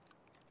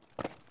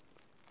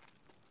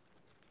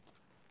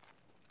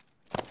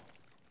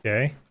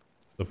 Okay.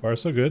 So far,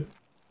 so good.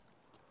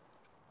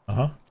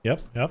 Uh-huh.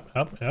 Yep.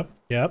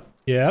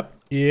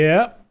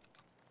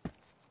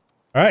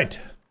 Alright.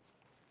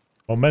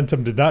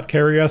 Momentum did not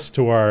carry us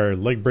to our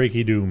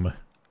leg-breaky doom.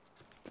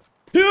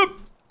 Yep!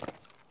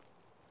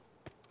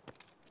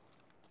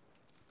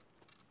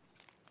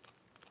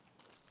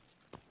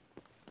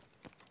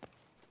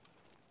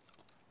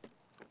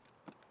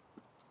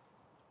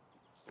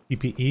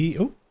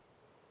 PPE. Oh.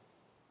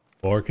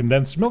 Or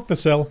condensed milk to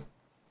sell.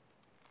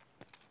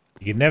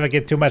 You can never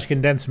get too much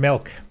condensed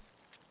milk.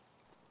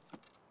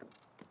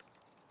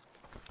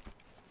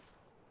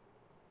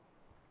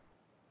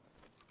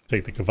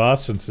 Take the kvass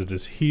since it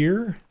is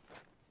here.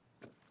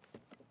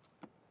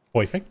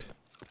 Perfect.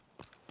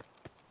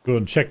 Go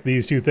and check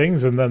these two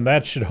things, and then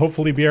that should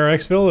hopefully be our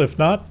exfil. If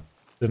not,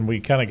 then we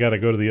kind of got to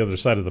go to the other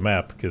side of the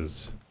map,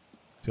 because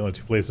it's the only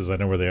two places I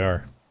know where they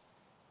are.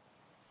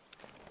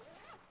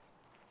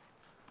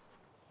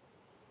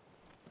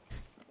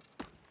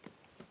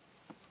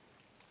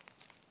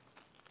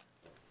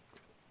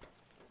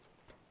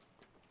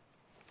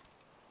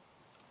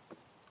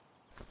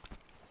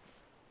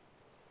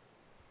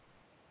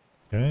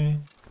 Okay.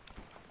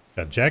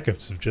 God,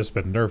 jackets have just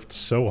been nerfed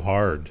so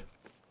hard.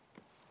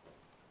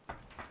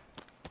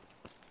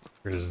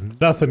 There's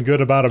nothing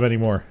good about them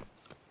anymore.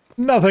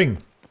 Nothing!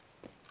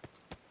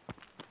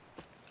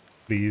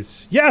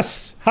 Please.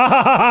 Yes! Ha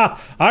ha ha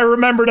ha! I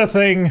remembered a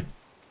thing!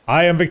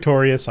 I am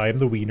victorious. I am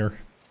the wiener.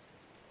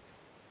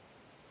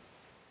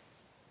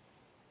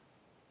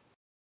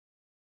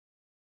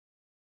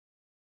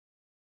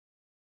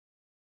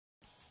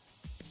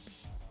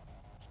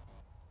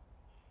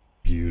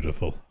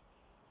 Beautiful.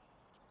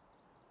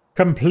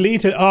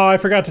 Completed. Oh, I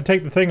forgot to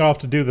take the thing off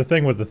to do the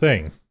thing with the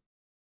thing.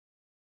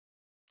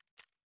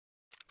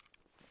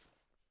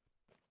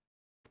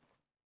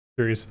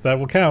 Curious if that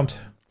will count.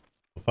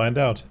 We'll find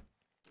out.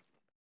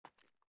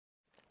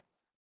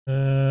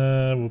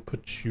 We'll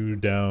put you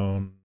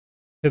down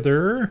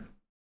hither.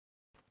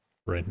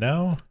 Right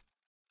now.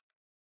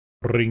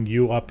 Bring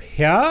you up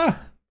here.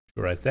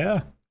 Right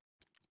there.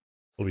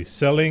 We'll be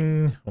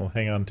selling. We'll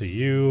hang on to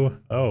you.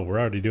 Oh, we're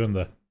already doing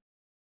the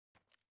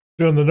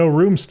no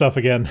room stuff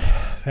again.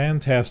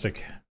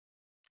 Fantastic.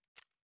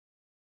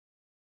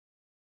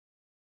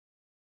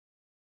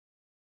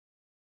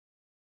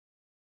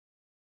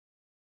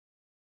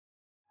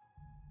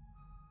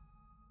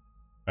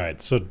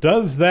 Alright, so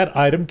does that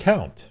item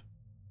count?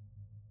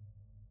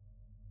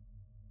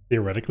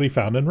 Theoretically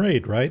found in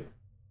raid, right?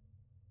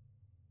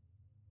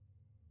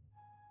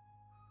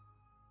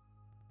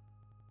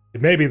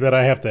 It may be that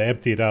I have to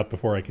empty it out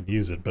before I can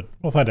use it, but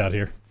we'll find out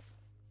here.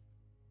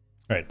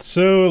 Alright,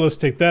 so let's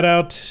take that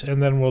out,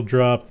 and then we'll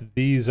drop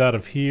these out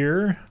of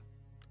here.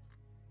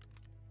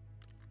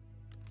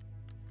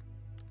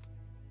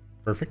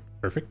 Perfect,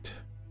 perfect.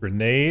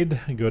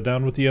 Grenade, and go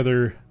down with the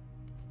other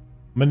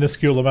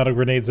minuscule amount of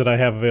grenades that I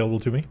have available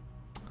to me.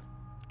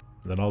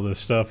 And then all this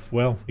stuff,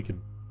 well, we can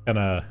kind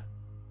of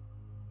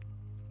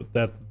put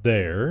that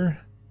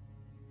there.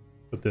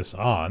 Put this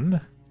on.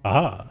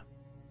 Aha!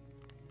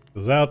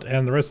 Goes out,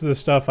 and the rest of this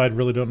stuff I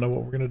really don't know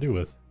what we're going to do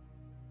with.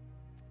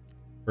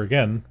 We're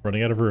again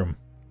running out of room.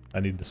 I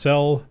need to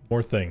sell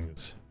more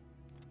things.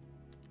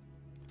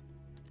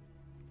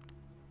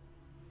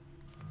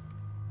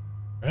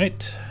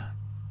 Alright.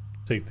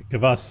 Take the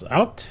kvass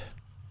out.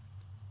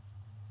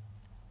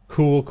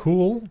 Cool,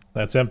 cool.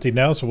 That's empty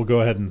now, so we'll go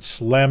ahead and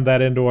slam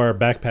that into our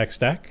backpack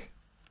stack.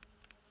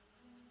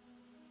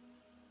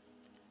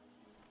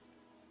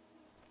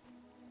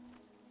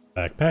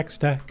 Backpack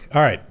stack.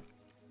 Alright.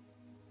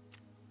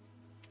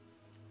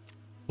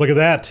 Look at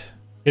that.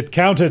 It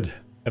counted.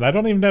 And I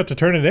don't even have to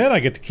turn it in. I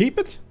get to keep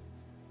it?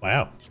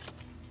 Wow.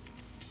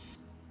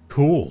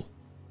 Cool.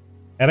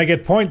 And I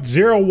get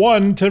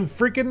 0.01 to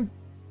freaking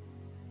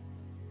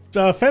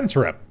fence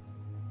rep.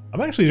 I'm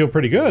actually doing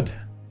pretty good.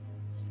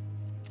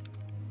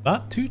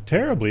 Not too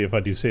terribly, if I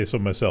do say so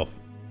myself.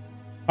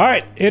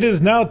 Alright, it is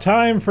now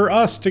time for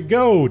us to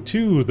go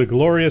to the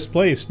glorious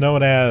place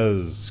known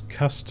as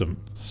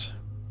Customs.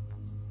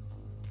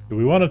 Do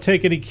we want to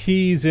take any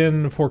keys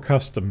in for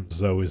Customs,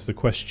 though, is the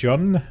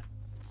question.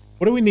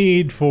 What do we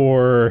need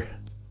for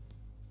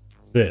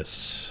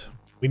this?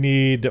 We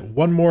need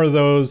one more of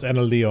those and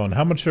a Leon.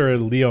 How much are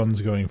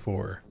Leons going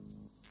for?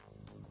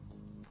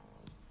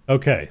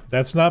 Okay,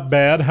 that's not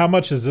bad. How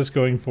much is this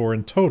going for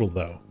in total,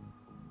 though?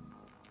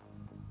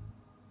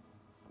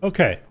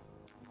 Okay.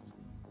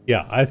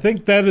 Yeah, I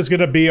think that is going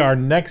to be our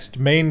next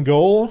main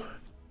goal,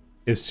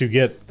 is to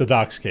get the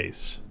docks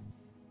case.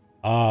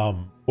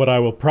 What I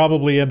will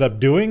probably end up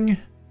doing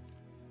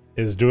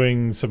is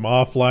doing some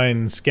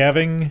offline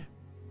scavving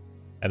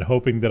and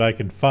hoping that I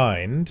can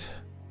find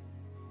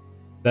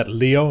that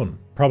Leon.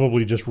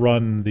 Probably just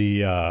run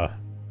the,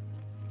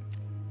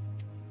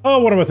 oh,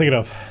 what am I thinking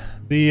of?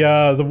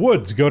 The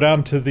woods. Go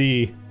down to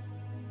the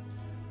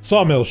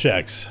sawmill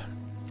shacks.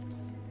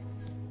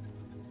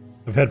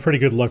 I've had pretty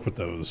good luck with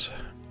those.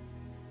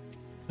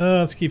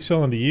 Let's keep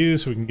selling to you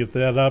so we can get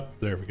that up.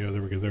 There we go,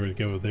 there we go, there we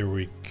go, there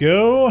we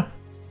go.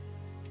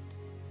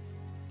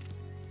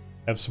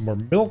 Have some more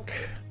milk.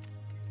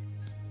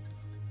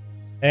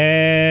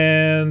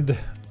 And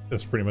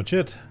that's pretty much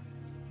it.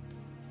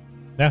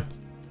 Yeah.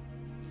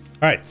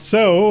 Alright,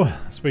 so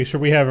let's make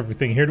sure we have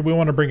everything here. Do we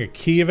want to bring a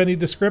key of any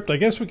descript? I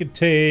guess we could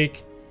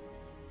take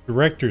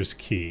director's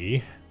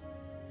key.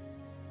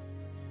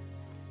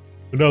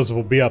 Who knows if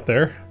we'll be up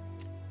there.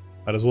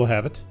 Might as well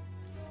have it.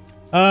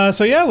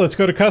 So yeah, let's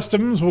go to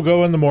customs. We'll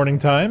go in the morning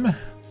time.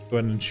 Go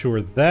ahead and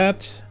ensure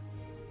that.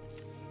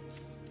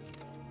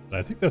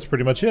 I think that's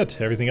pretty much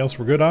it. Everything else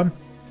we're good on.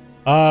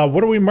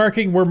 What are we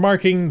marking? We're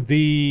marking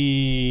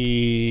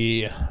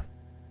the...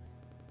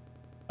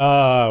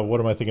 what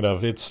am I thinking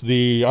of? It's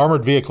the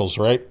armored vehicles,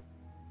 right?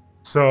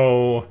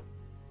 So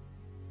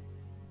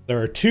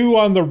there are 2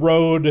 on the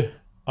road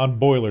on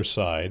Boiler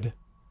side.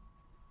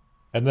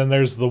 And then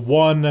there's the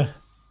one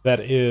that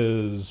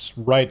is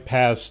right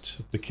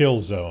past the kill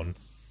zone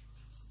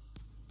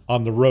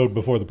on the road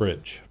before the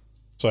bridge.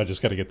 So I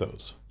just got to get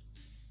those.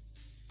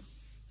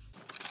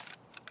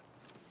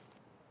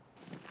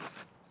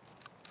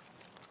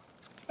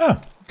 Oh,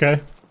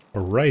 okay.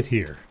 We're right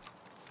here.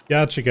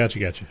 Gotcha, gotcha,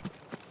 gotcha.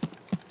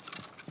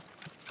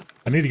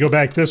 I need to go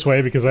back this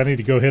way because I need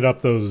to go hit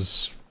up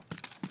those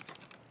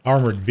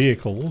armored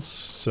vehicles,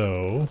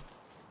 so...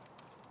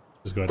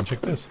 just go ahead and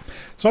check this.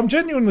 So I'm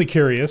genuinely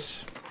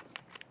curious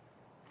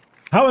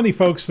how many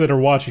folks that are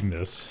watching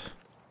this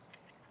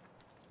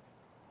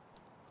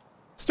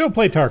still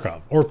play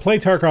Tarkov, or play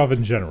Tarkov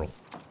in general.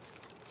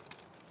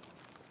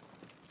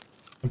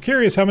 I'm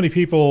curious how many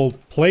people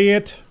play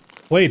it,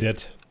 played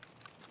it,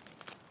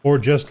 or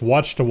just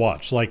watch to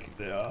watch. Like,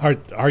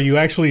 are you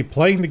actually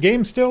playing the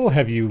game still?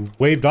 Have you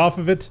waved off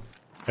of it?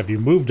 Have you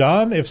moved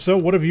on? If so,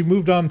 what have you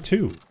moved on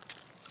to?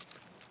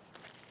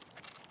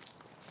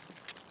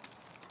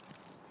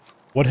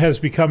 What has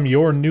become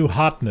your new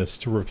hotness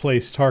to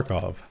replace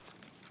Tarkov?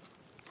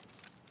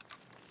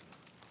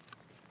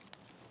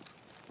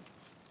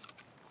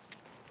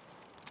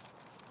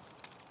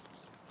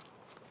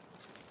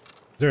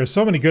 There are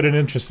so many good and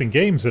interesting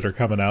games that are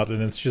coming out,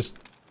 and it's just...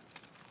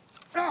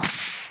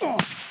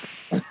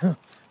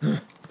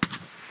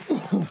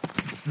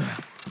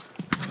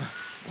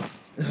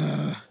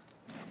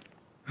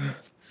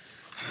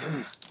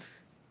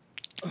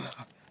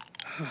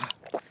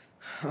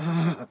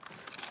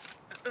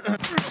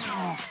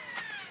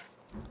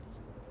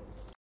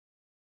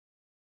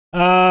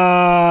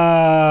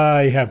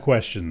 I have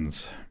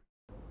questions.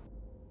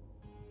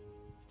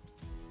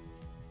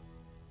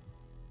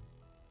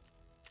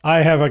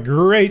 I have a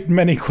great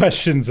many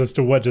questions as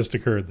to what just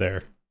occurred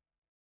there.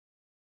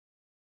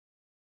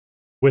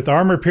 With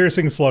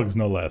armor-piercing slugs,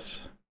 no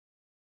less.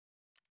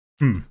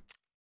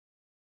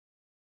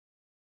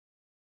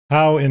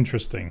 How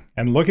interesting.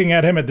 And looking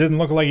at him, it didn't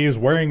look like he was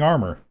wearing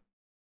armor.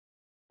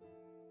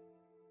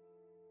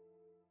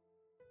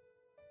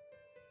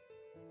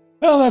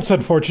 Well, that's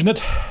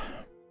unfortunate.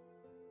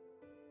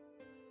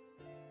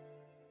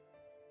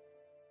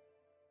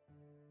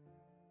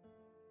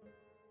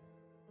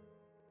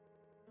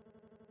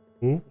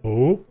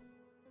 Ooh.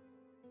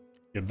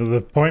 Get to the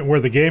point where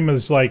the game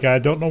is like, I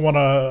don't want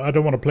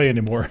to play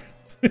anymore.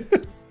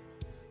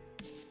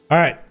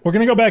 Alright, we're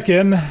gonna go back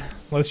in.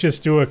 Let's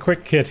just do a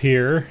quick kit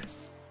here.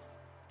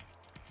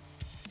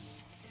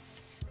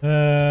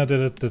 We'll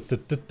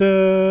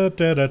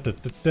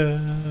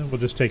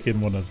just take in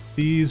one of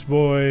these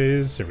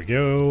boys. There we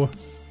go.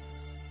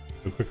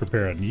 Do a quick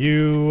repair on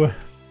you.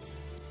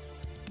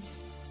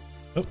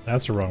 Oh,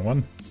 that's the wrong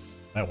one.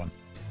 That one.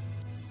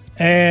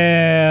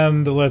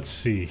 And let's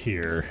see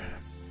here.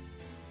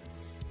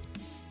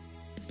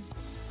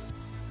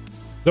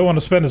 Don't want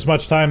to spend as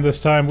much time this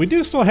time. We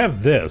do still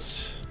have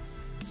this.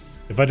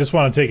 If I just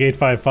want to take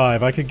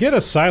 855, I could get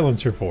a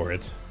silencer for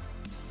it.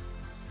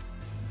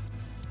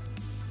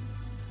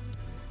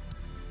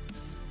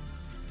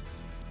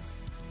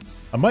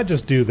 I might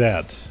just do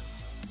that.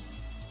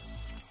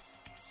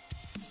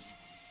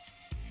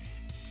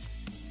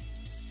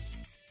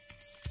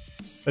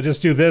 If I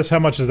just do this, how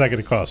much is that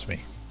going to cost me?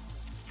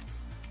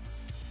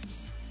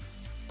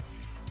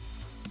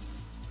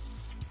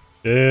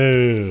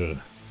 Ugh.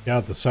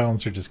 God, the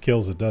silencer just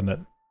kills it, doesn't it?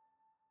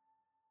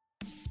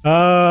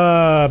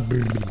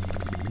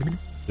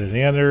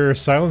 Any other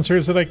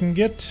silencers that I can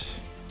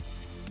get?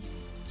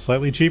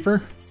 Slightly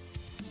cheaper?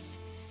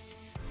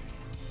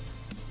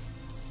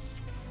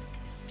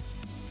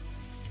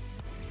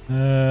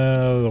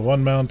 The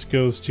one mount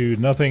goes to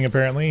nothing,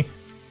 apparently.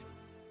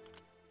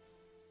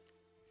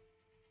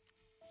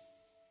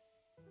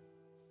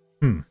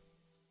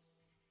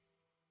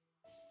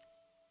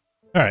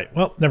 Alright,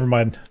 well, never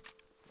mind.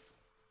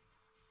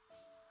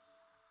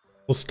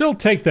 We'll still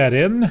take that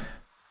in.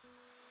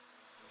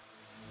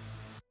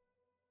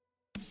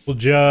 We'll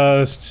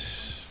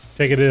just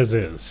take it as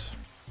is.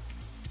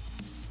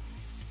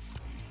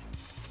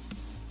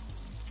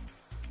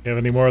 You have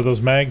any more of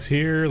those mags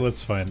here?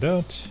 Let's find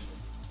out.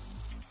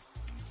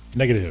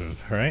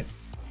 Negative, alright.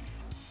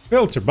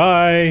 Filter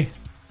by.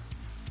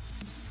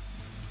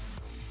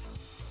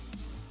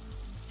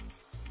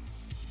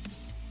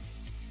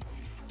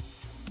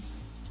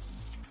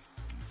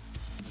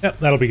 Yep,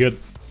 that'll be good.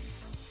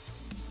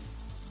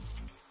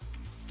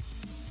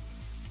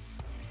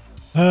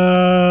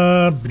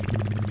 No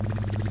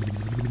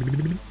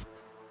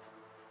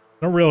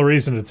real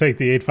reason to take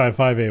the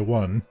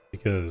 855A1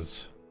 because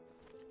it's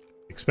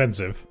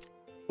expensive.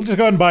 We'll just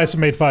go ahead and buy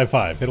some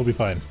 855. It'll be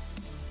fine.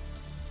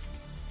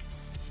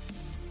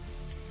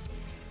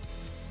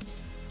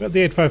 Got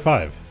the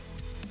 855.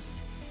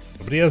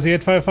 Nobody has the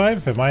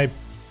 855?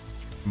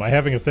 Am I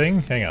having a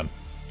thing? Hang on.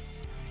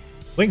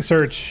 Link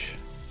search.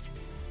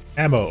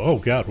 Ammo. Oh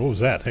god, what was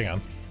that? Hang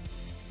on.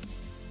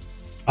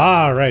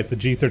 Ah, right, the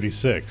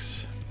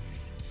G36.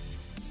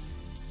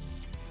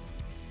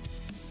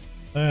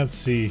 Let's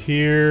see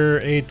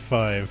here.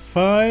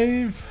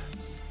 855.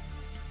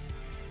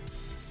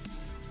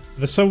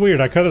 It's so weird.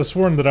 I could have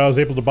sworn that I was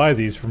able to buy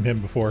these from him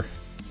before.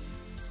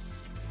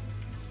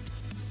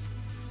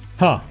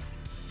 Huh.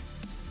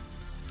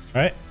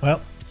 Alright,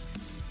 well,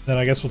 then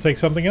I guess we'll take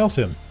something else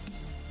in.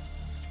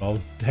 I'll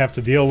have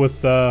to deal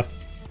with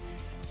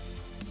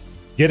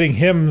getting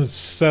him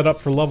set up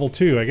for level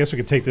 2. I guess we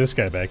could take this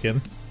guy back in.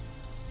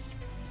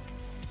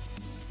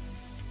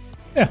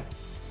 Yeah.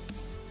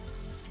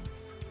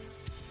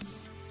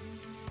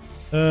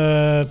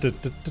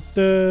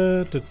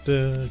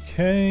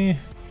 Okay.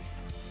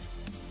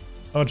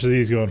 How much are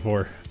these going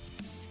for?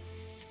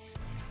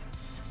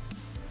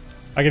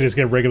 I can just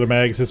get regular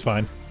mags, it's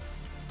fine.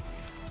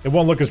 It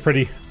won't look as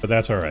pretty, but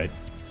that's alright.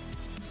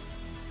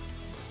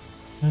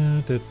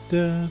 These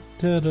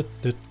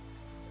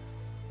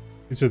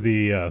are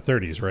the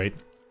 30s, right?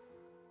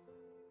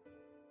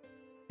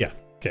 Yeah,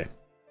 okay.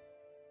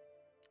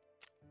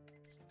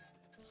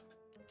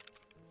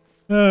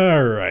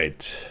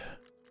 Alright.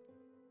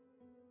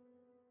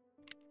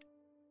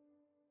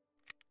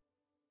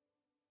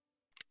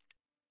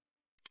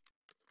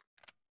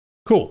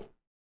 Cool.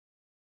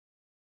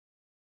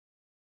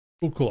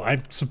 Cool, cool.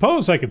 I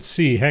suppose I could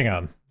see. Hang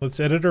on. Let's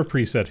edit our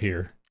preset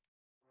here.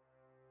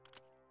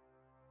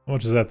 How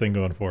much is that thing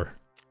going for?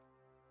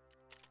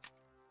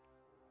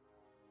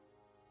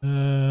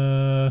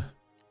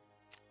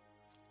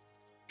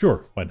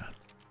 Sure, why not?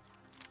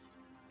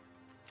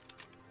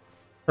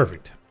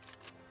 Perfect.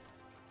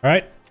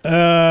 Alright.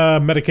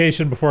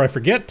 Medication before I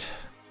forget.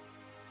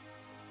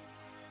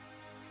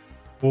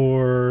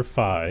 4,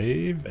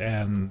 5,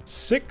 and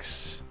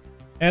 6.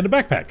 And a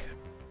backpack.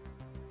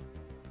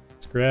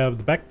 Let's grab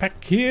the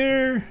backpack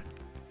here.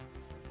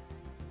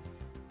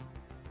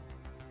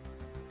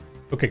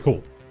 Okay,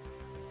 cool.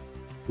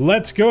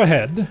 Let's go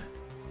ahead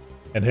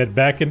and head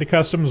back into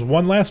customs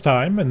one last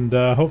time and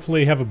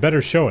hopefully have a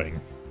better showing.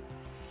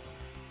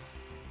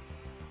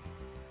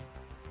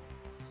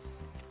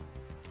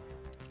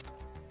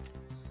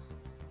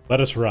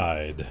 Let us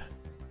ride.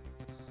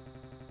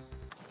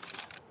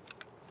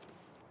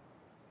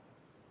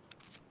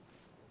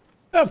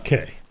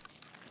 Okay.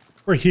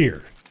 We're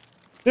here.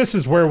 This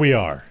is where we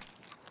are.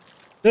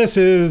 This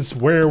is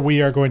where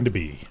we are going to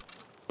be.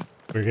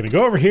 We're going to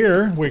go over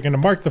here. We're going to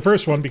mark the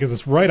first one because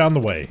it's right on the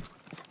way.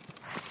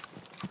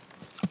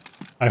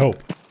 I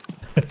hope.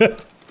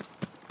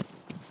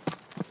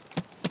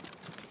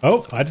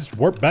 Oh, I just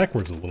warped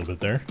backwards a little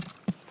bit there.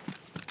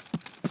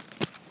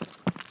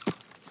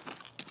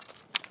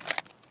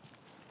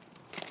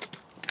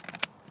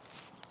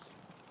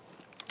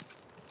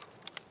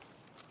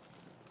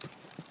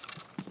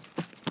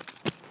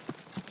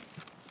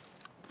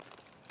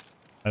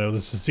 I know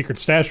this is a secret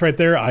stash right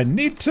there. I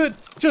need to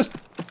just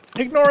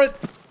ignore it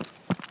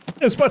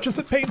as much as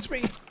it pains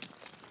me.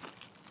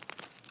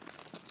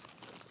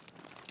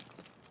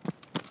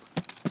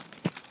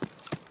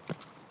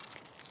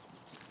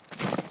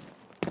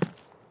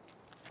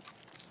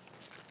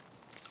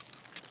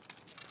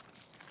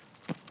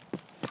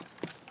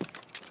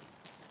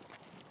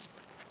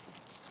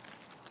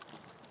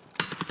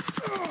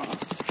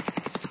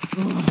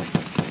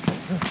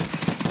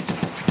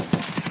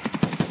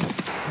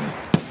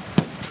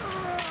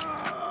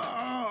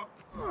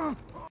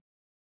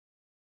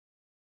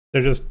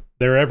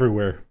 They're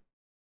everywhere.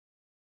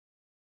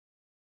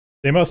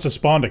 They must have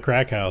spawned a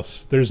crack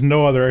house. There's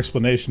no other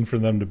explanation for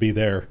them to be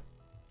there.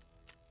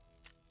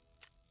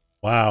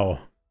 Wow.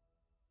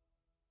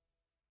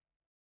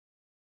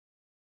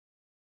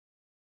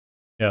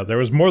 Yeah, there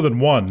was more than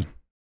one.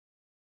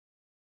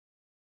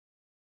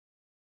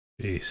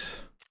 Jeez.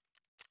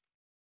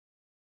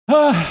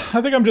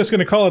 I think I'm just going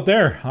to call it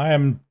there. I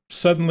am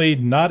suddenly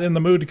not in the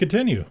mood to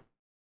continue.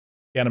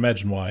 Can't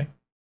imagine why.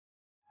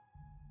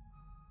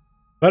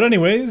 But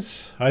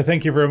anyways, I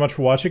thank you very much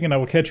for watching, and I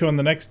will catch you on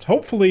the next,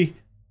 hopefully,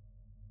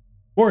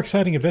 more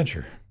exciting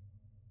adventure.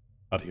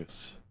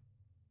 Adios.